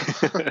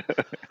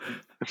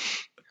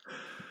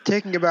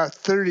 Taking about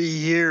 30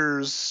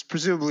 years,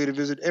 presumably, to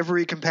visit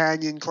every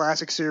companion,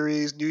 classic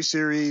series, new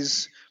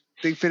series,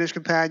 Big Finish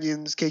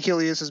companions,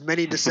 Caecilius has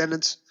many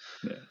descendants.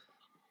 Yeah.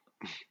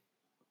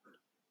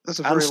 That's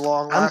a very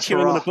long last and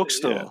queuing in hurrah. a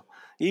bookstore. Yeah.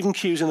 He even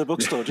queues in a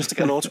bookstore just to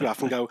get an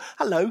autograph and go,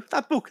 "Hello,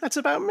 that book, that's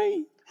about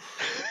me."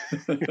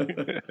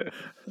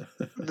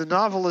 The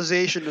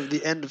novelization of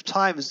The End of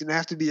Time is going to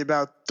have to be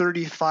about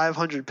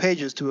 3,500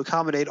 pages to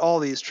accommodate all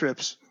these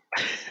trips.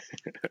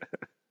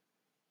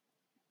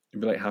 It'd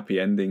be like happy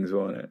endings,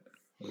 won't it?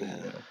 Yeah.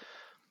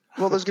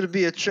 Well, there's going to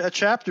be a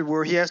chapter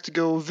where he has to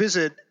go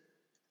visit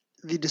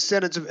the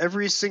descendants of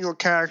every single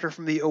character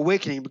from The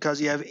Awakening, because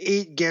you have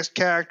 8 guest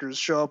characters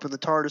show up in the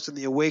TARDIS in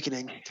The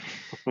Awakening.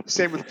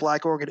 Same with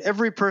Black Orchid.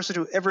 Every person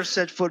who ever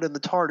set foot in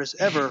the TARDIS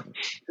ever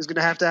is going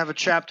to have a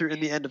chapter in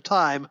The End of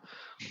Time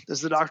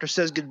as the Doctor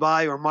says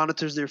goodbye or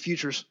monitors their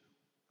futures.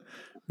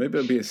 Maybe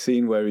it'll be a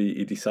scene where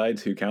he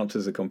decides who counts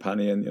as a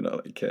companion,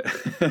 like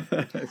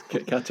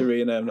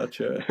Katerina, I'm not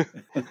sure.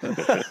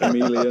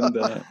 Amelia and...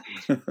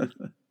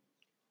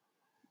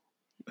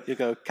 You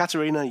go,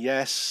 Katerina,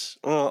 yes,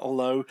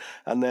 although,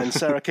 and then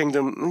Sarah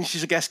Kingdom,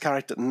 she's a guest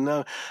character,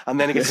 no. And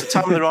then it gets to the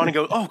time they're on and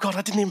go, oh God,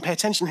 I didn't even pay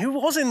attention. Who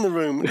was in the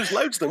room? There's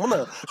loads of them,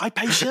 wasn't there?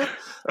 Hypatia?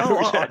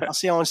 Oh, I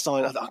see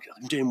Einstein. I'm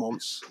doing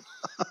once.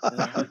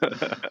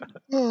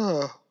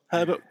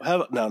 Herbert,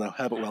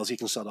 Herbert Wells, you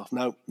can start off.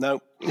 No.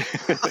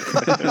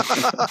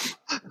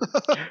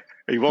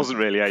 He wasn't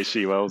really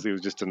H.G. Wells, he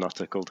was just a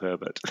nutter called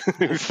Herbert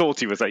who thought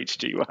he was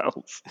H.G.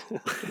 Wells.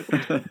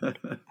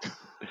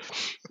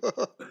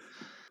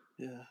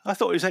 Yeah, I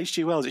thought it was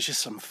H.G. Wells. It's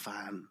just some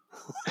fan.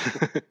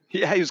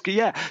 He was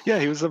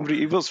somebody.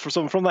 He was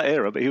from that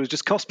era, but he was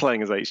just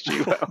cosplaying as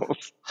H.G.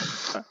 Wells.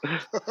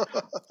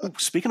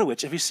 Speaking of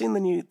which, have you seen the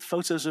new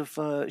photos of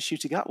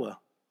Ncuti Gatwa?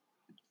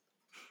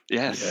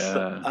 Yes,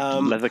 yeah.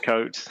 Leather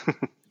coat.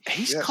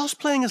 He's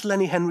cosplaying as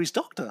Lenny Henry's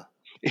Doctor.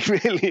 He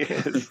really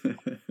is.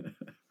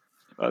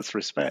 That's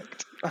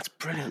respect. That's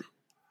brilliant.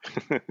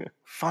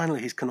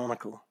 Finally, he's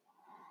canonical.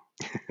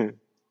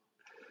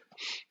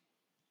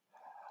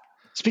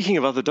 Speaking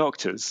of other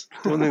Doctors,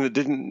 one thing that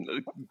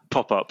didn't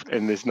pop up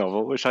in this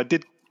novel, which I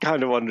did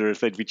kind of wonder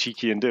if they'd be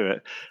cheeky and do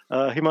it,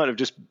 he might have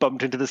just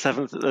bumped into the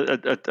seventh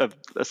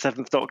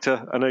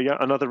Doctor and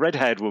another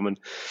red-haired woman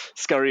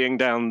scurrying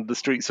down the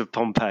streets of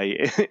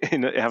Pompeii,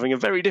 having a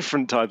very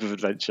different type of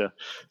adventure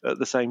at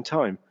the same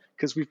time.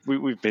 Because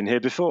we've been here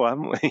before,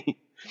 haven't we?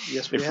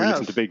 Yes, we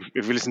have.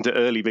 If we listen to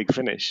early Big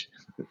Finish,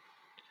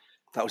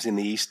 that was in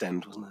the East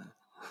End, wasn't it?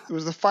 It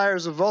was the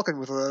Fires of Vulcan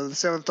with the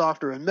Seventh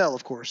Doctor and Mel,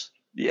 of course.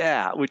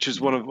 Yeah, which is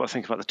one of, I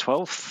think, about the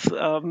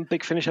 12th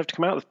Big Finish have to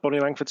come out, with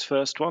Bonnie Langford's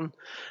first one.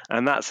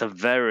 And that's a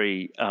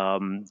very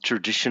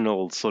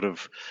traditional sort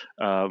of,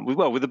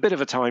 with a bit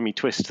of a timey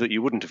twist that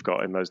you wouldn't have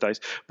got in those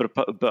days. But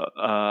there's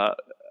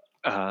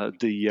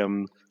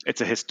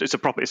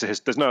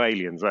no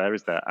aliens there,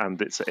 is there?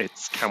 And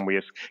it's can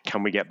we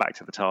get back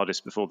to the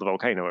TARDIS before the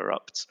volcano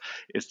erupts?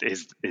 Is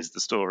the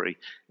story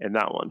in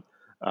that one.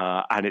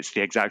 And it's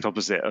the exact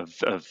opposite of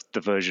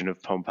the version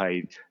of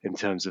Pompeii in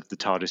terms of the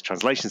TARDIS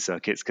translation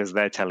circuits, because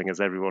they're telling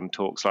us everyone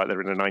talks like they're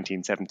in a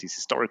 1970s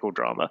historical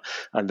drama,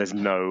 and there's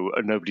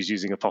nobody's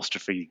using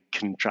apostrophe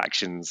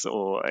contractions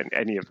or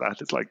any of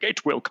that. It's like,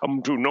 it will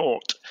come to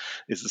naught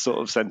is the sort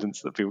of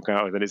sentence that people come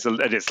out with, and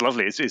it's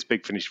lovely. It's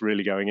Big Finish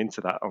really going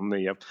into that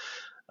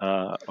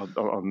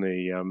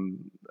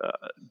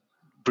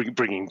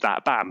bringing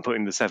that back and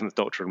putting the Seventh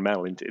Doctor and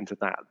Mel into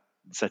that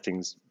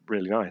setting's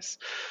really nice,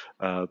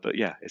 but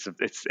yeah, it's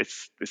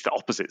the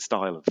opposite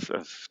style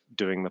of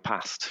doing the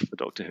past for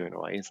Doctor Who in a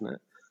way, isn't it?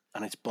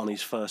 And it's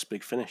Bonnie's first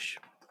Big Finish.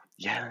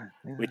 Yeah.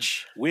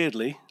 which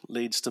weirdly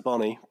leads to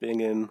Bonnie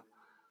being in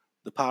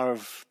The Power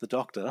of the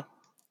Doctor,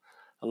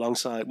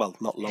 alongside, well,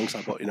 not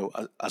alongside, but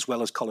as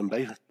well as Colin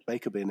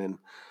Baker being in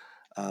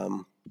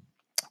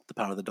The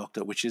Power of the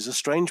Doctor, which is a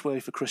strange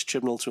way for Chris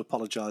Chibnall to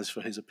apologise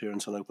for his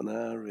appearance on Open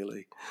Air,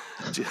 really.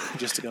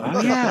 Just to go,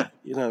 Oh yeah,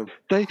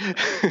 they.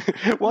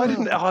 Why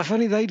didn't? Oh, if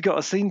only they'd got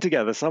a scene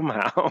together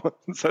somehow,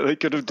 so they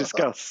could have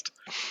discussed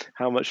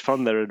how much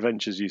fun their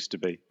adventures used to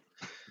be.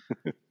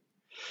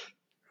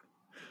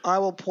 I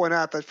will point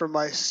out that for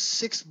my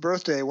 6th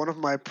birthday, one of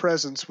my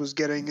presents was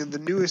getting the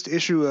newest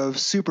issue of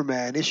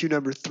Superman, issue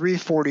number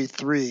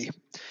 343.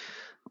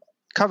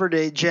 Cover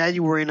date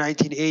January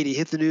 1980,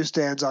 hit the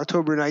newsstands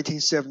October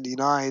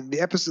 1979.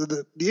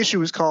 The issue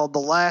is called The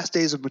Last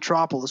Days of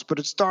Metropolis, but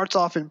it starts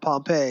off in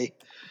Pompeii,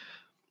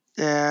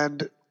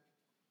 and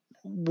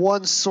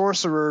one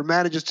sorcerer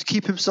manages to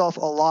keep himself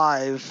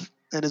alive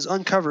and is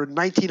uncovered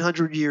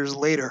 1900 years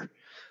later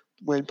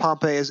when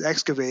Pompeii is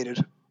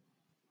excavated.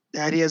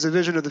 And he has a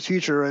vision of the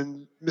future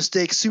and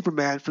mistakes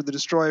Superman for the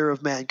destroyer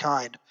of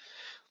mankind.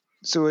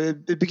 So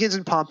it begins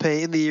in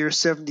Pompeii in the year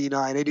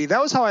 7980. That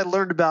was how I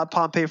learned about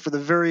Pompeii for the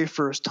very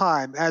first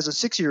time as a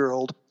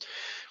 6-year-old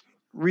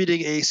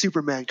reading a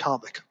Superman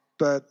comic.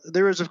 But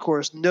there is, of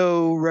course,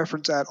 no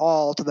reference at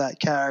all to that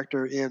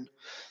character in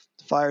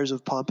Fires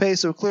of Pompeii.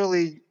 So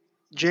clearly,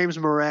 James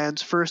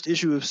Moran's first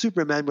issue of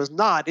Superman was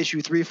not issue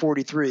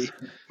 343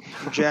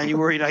 from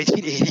January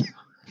 1980.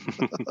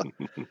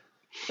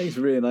 I think it's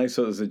really nice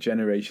that there's a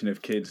generation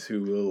of kids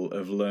who will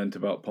have learned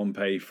about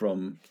Pompeii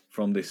from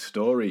this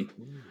story.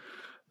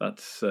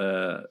 That's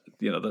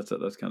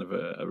that's kind of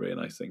a really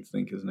nice thing to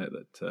think, isn't it?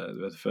 That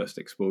the first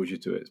exposure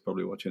to it is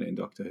probably watching it in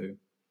Doctor Who.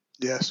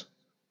 Yes.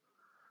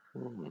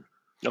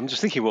 I'm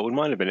just thinking what would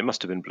mine have been. It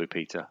must have been Blue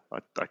Peter.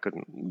 I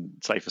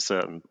couldn't say for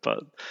certain,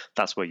 but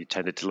that's where you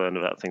tended to learn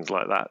about things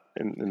like that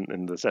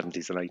in the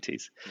 70s and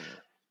 80s.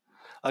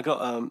 I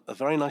got a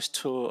very nice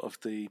tour of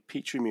the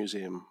Petrie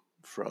Museum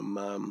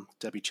from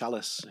Debbie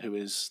Chalice, who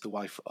is the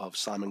wife of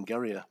Simon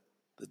Guerrier,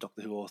 the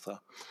Doctor Who author.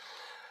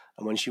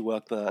 And when she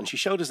worked there, and she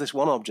showed us this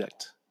one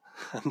object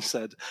and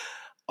said,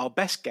 our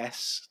best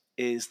guess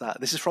is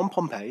that, this is from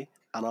Pompeii,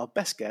 and our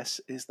best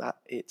guess is that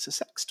it's a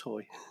sex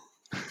toy.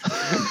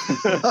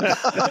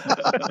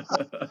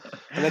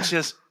 And then she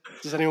says,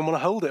 does anyone want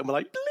to hold it? And we're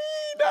like,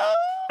 please, no!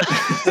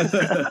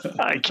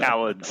 Hi,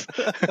 cowards.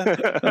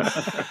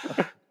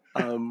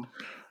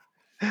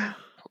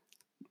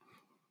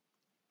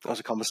 That was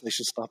a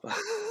conversation stopper.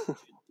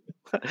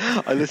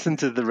 I listened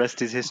to the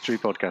Rest is History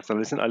podcast.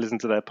 I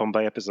listened to their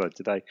Pompeii episode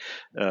today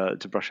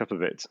to brush up a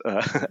bit,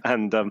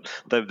 and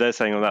they're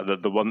saying on that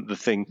the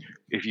thing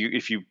if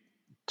you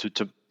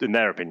in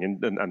their opinion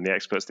and the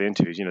experts they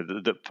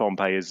interviewed, that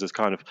Pompeii is this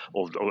kind of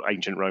or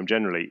ancient Rome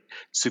generally.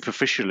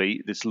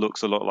 Superficially, this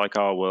looks a lot like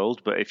our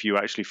world, but if you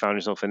actually found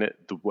yourself in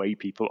it, the way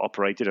people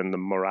operated and the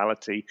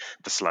morality,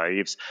 the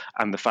slaves,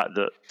 and the fact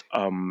that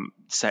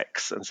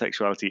sex and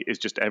sexuality is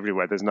just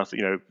everywhere. There's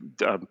nothing,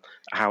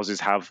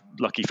 houses have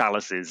lucky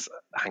phalluses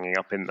hanging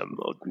up in them,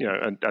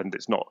 and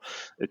it's not.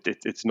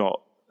 It's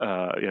not.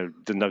 There's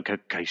no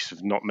case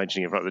of not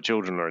mentioning it in front of the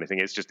children or anything.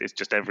 It's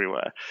just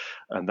everywhere,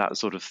 and that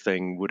sort of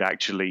thing would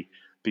actually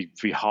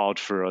be hard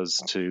for us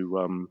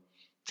to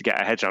get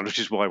our heads around. Which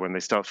is why when they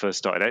first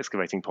started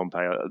excavating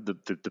Pompeii,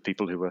 the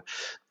people who were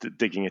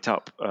digging it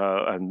up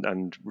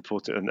and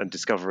reporting and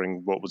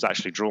discovering what was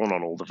actually drawn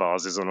on all the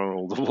vases and on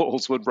all the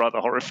walls were rather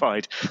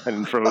horrified.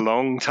 And for a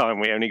long time,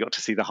 we only got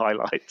to see the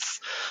highlights.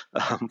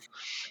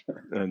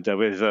 And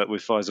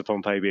with Fires of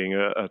Pompeii being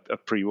a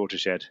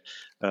pre-watershed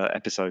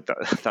episode,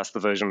 that's the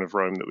version of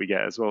Rome that we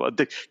get as well.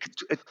 Did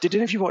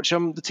any of you watch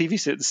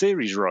the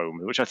series Rome,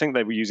 which I think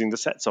they were using the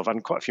sets of,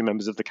 and quite a few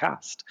members of the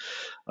cast?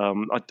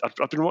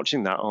 I've been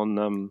watching that on,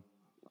 I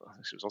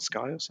think it was on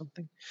Sky or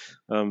something,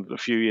 a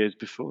few years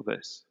before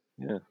this.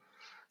 Yeah,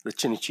 the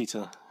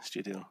Cinecittà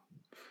studio.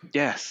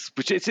 Yes,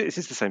 which it's the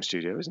same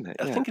studio, isn't it?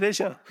 I think it is.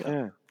 Yeah.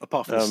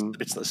 Apart from the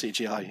bits that are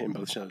CGI in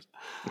both shows.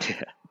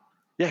 Yeah.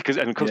 Yeah, because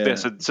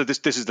so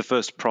this is the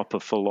first proper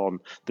full on.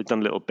 They've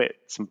done little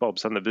bits and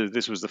bobs, and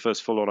this was the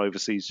first full on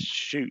overseas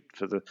shoot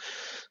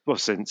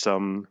since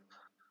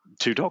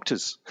Two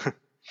Doctors.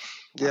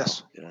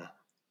 Yes. Wow,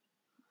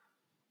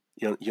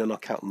 yeah. You're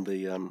not counting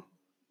the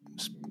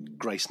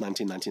Grace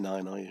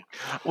 1999, are you?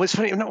 Well, it's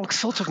funny, no,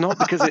 sort of not,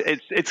 because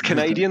it's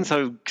Canadian,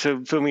 so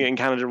filming it in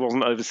Canada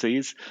wasn't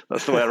overseas.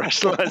 That's the way I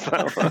rationalise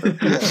that one.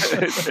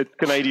 It's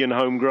Canadian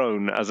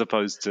homegrown as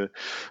opposed to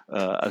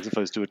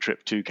a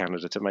trip to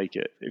Canada to make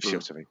it. If you see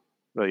what I mean.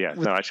 But yeah,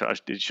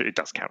 it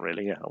does count,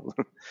 really. Yeah.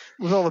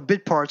 With all the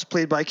bit parts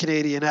played by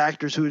Canadian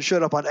actors who had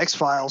showed up on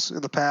X-Files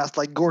in the past,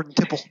 like Gordon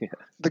Tipple,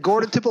 the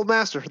Gordon Tipple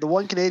master, the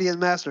one Canadian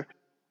master.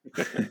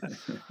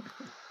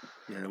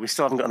 Yeah, we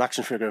still haven't got an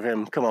action figure of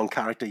him. Come on,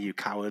 character, you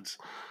cowards.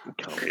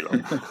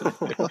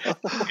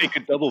 He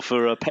could double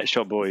for Pet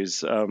Shop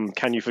Boys.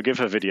 Can you forgive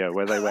her video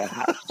where they wear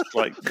hats,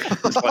 like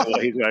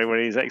what he's wearing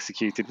when he's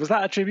executed? Was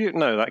that a tribute?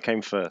 No, that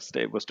came first.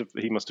 It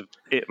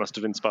must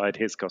have inspired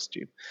his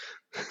costume.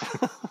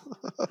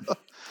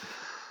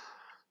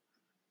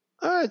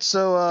 All right,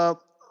 so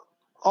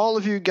all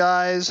of you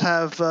guys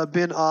have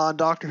been on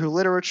Doctor Who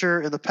literature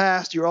in the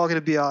past. You're all going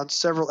to be on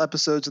several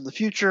episodes in the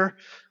future.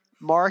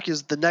 Mark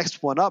is the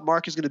next one up.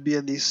 Mark is going to be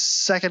in the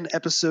second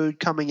episode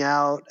coming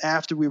out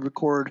after we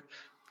record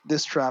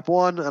this Trap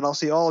 1, and I'll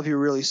see all of you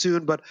really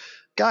soon. But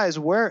guys,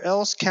 where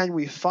else can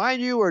we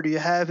find you, or do you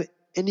have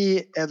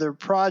any other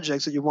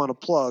projects that you want to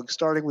plug,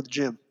 starting with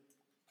Jim?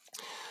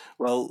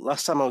 Well,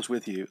 last time I was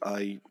with you,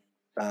 I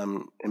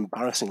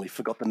embarrassingly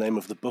forgot the name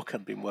of the book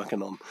I'd been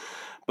working on,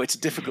 but it's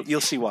difficult.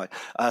 You'll see why.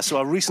 So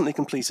I recently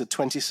completed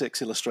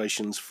 26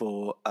 illustrations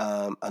for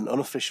an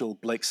unofficial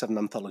Blake 7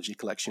 anthology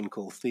collection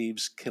called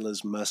Thieves,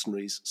 Killers,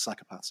 Mercenaries,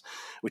 Psychopaths,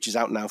 which is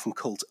out now from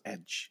Cult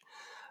Edge.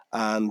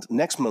 And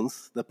next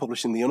month, they're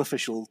publishing the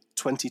unofficial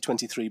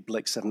 2023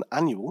 Blake 7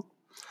 annual,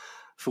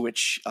 for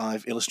which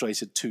I've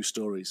illustrated 2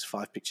 stories,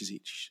 5 pictures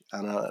each.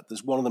 And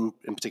there's one of them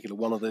in particular,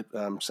 one of the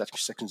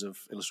sections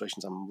of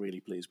illustrations I'm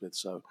really pleased with.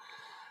 So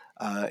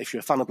if you're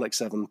a fan of Blake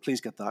 7,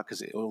 please get that,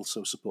 because it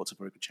also supports a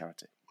very good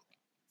charity.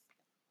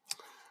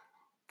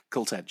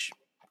 Cult Edge.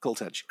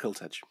 Cult Edge.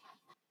 Cult Edge.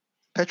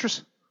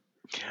 Petrus?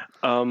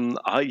 Well,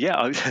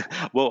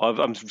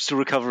 I'm still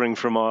recovering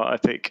from our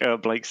epic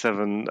Blake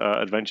 7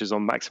 adventures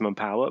on Maximum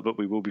Power, but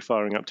we will be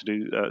firing up to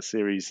do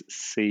Series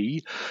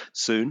C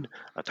soon.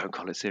 Don't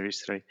call it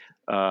Series 3.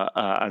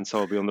 And so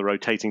I'll be on the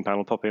rotating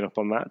panel popping up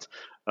on that.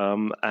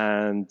 I'm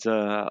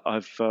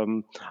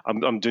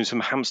doing some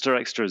hamster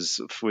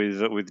extras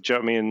with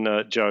Jeremy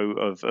and Joe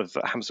of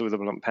Hamster with a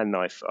Blunt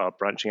Penknife,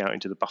 branching out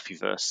into the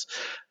Buffyverse,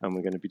 and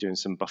we're going to be doing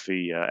some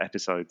Buffy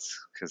episodes,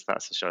 because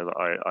that's a show that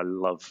I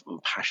love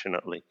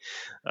passionately,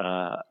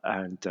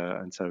 and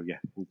so yeah,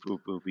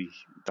 we'll be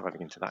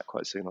diving into that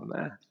quite soon on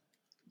there.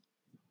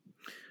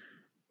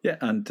 Yeah,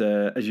 and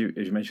as you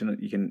mentioned,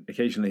 you can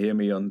occasionally hear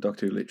me on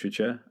Doctor Who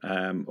Literature.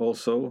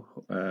 Also,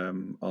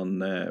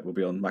 we'll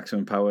be on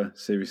Maximum Power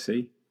Series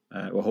C.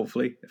 Well,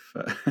 hopefully,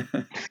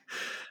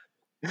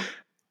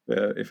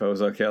 if I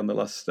was okay on the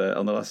last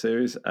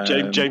series.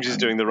 James is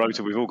doing the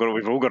rota. We've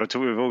all got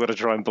to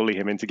try and bully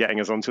him into getting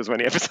us onto as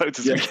many episodes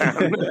as we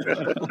can.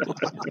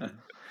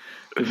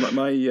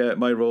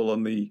 my role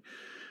on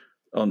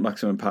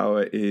Maximum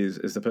Power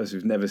is the person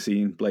who's never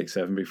seen Blake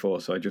 7 before,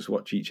 so I just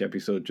watch each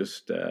episode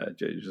just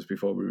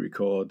before we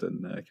record,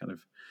 and kind of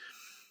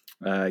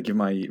give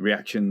my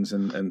reactions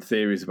and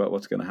theories about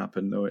what's going to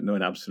happen,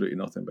 knowing absolutely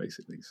nothing,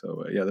 basically.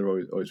 So they're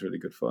always really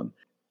good fun.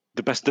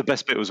 The best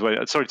bit was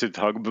when, sorry to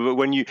hug, but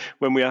when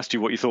we asked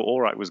you what you thought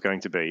Aurak was going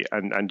to be,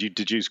 and you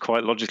deduced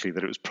quite logically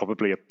that it was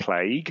probably a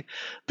plague,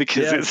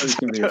 because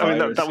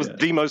that was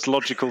the most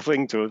logical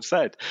thing to have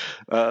said.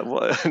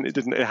 And it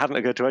hadn't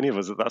occurred to any of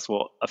us that that's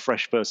what a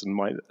fresh person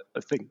might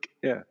think.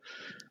 Yeah,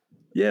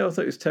 I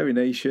thought it was Terry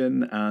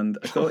Nation, and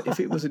I thought if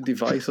it was a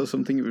device or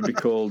something, it would be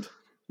called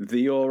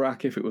the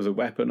Aurak if it was a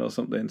weapon or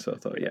something. So I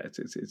thought,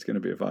 it's going to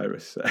be a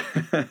virus.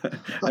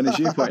 And as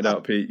you pointed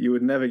out, Pete, you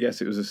would never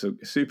guess it was a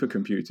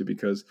supercomputer,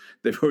 because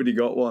they've already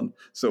got one.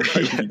 So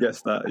why would you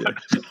guess that?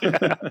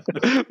 Yeah.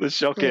 The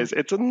shock is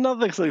it's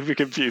another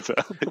supercomputer.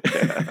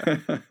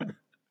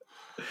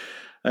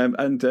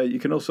 And you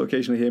can also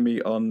occasionally hear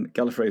me on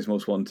Gallifrey's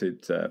Most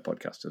Wanted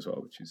podcast as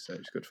well, which is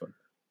good fun.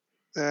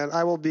 And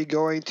I will be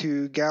going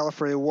to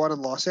Gallifrey 1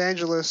 in Los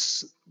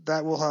Angeles.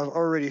 That will have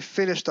already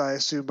finished, I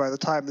assume, by the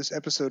time this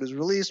episode is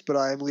released, but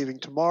I am leaving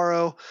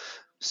tomorrow.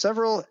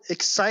 Several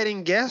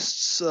exciting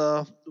guests,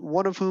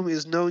 one of whom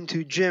is known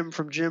to Jim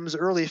from Jim's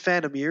early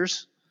fandom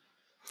years.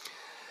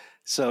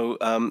 So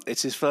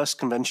it's his first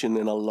convention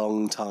in a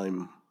long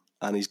time,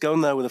 and he's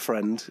going there with a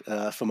friend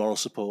for moral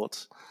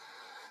support.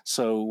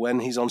 So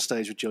when he's on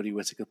stage with Jodie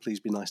Whittaker, please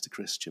be nice to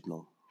Chris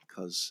Chibnall,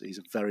 because he's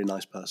a very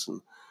nice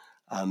person.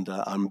 And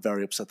I'm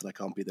very upset that I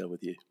can't be there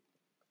with you.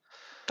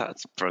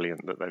 That's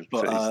brilliant.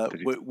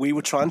 We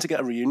were trying to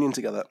get a reunion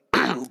together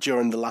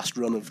during the last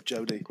run of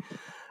Jodie.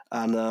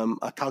 And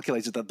I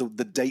calculated that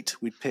the date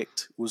we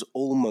picked was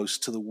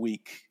almost to the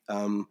week,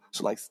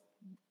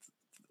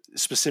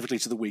 specifically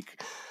to the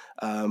week,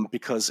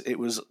 because it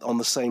was on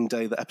the same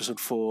day that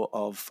episode 4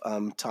 of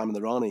Time in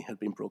the Rani had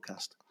been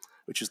broadcast,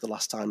 which was the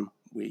last time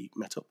we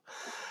met up.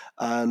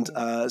 And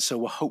so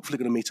we're hopefully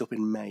going to meet up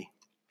in May,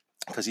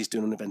 because he's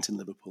doing an event in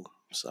Liverpool.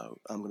 So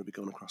I'm going to be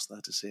going across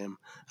there to see him,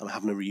 and we're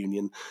having a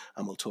reunion,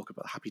 and we'll talk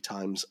about happy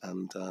times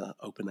and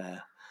open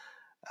air.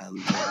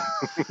 And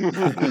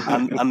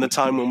and the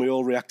time when we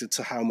all reacted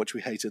to how much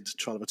we hated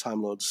Trial of a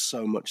Time Lord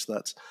so much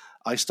that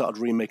I started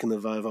remaking the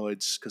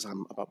Vervoids, because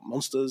I'm about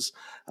monsters,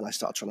 and I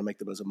started trying to make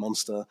them as a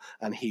monster,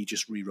 and he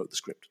just rewrote the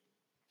script.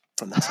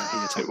 And that's how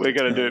he attacked We're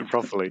going to do it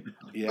properly.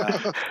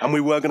 Yeah. And we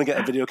were going to get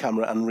a video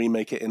camera and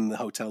remake it in the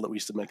hotel that we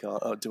used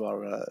to do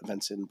our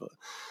events in, but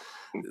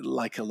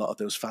like a lot of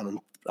those fan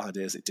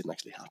ideas, it didn't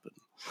actually happen.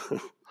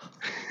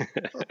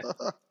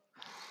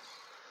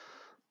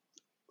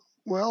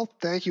 Well,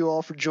 thank you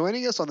all for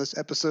joining us on this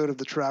episode of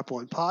the Trap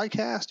One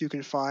podcast. You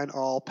can find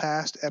all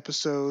past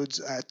episodes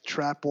at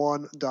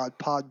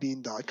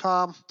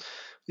trap1.podbean.com.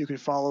 You can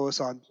follow us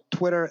on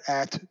Twitter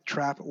at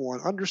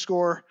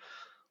trap1_.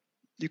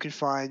 You can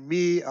find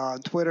me on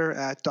Twitter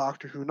at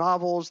Doctor Who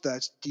Novels.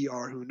 That's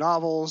Dr. Who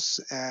Novels.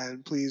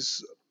 And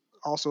please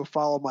also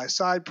follow my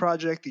side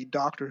project, the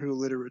Doctor Who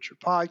Literature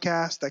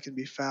Podcast. That can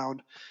be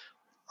found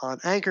on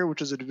Anchor,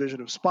 which is a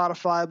division of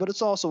Spotify, but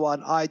it's also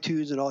on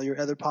iTunes and all your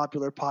other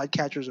popular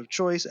podcatchers of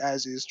choice,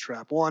 as is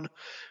Trap One.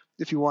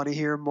 If you want to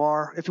hear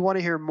more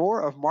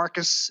of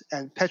Marcus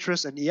and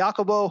Petrus and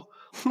Jacobo,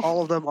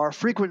 all of them are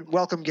frequent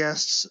welcome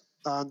guests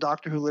on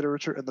Doctor Who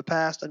Literature in the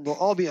past, and will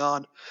all be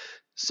on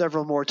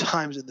several more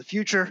times in the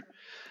future.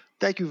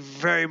 Thank you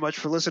very much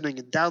for listening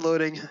and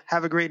downloading.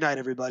 Have a great night,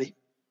 everybody.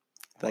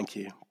 Thank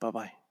you.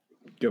 Bye-bye.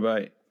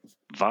 Goodbye.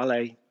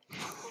 Vale.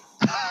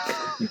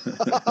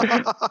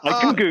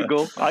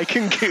 I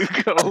can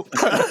Google.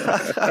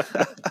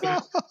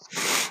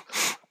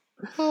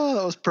 Oh,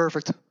 that was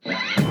perfect.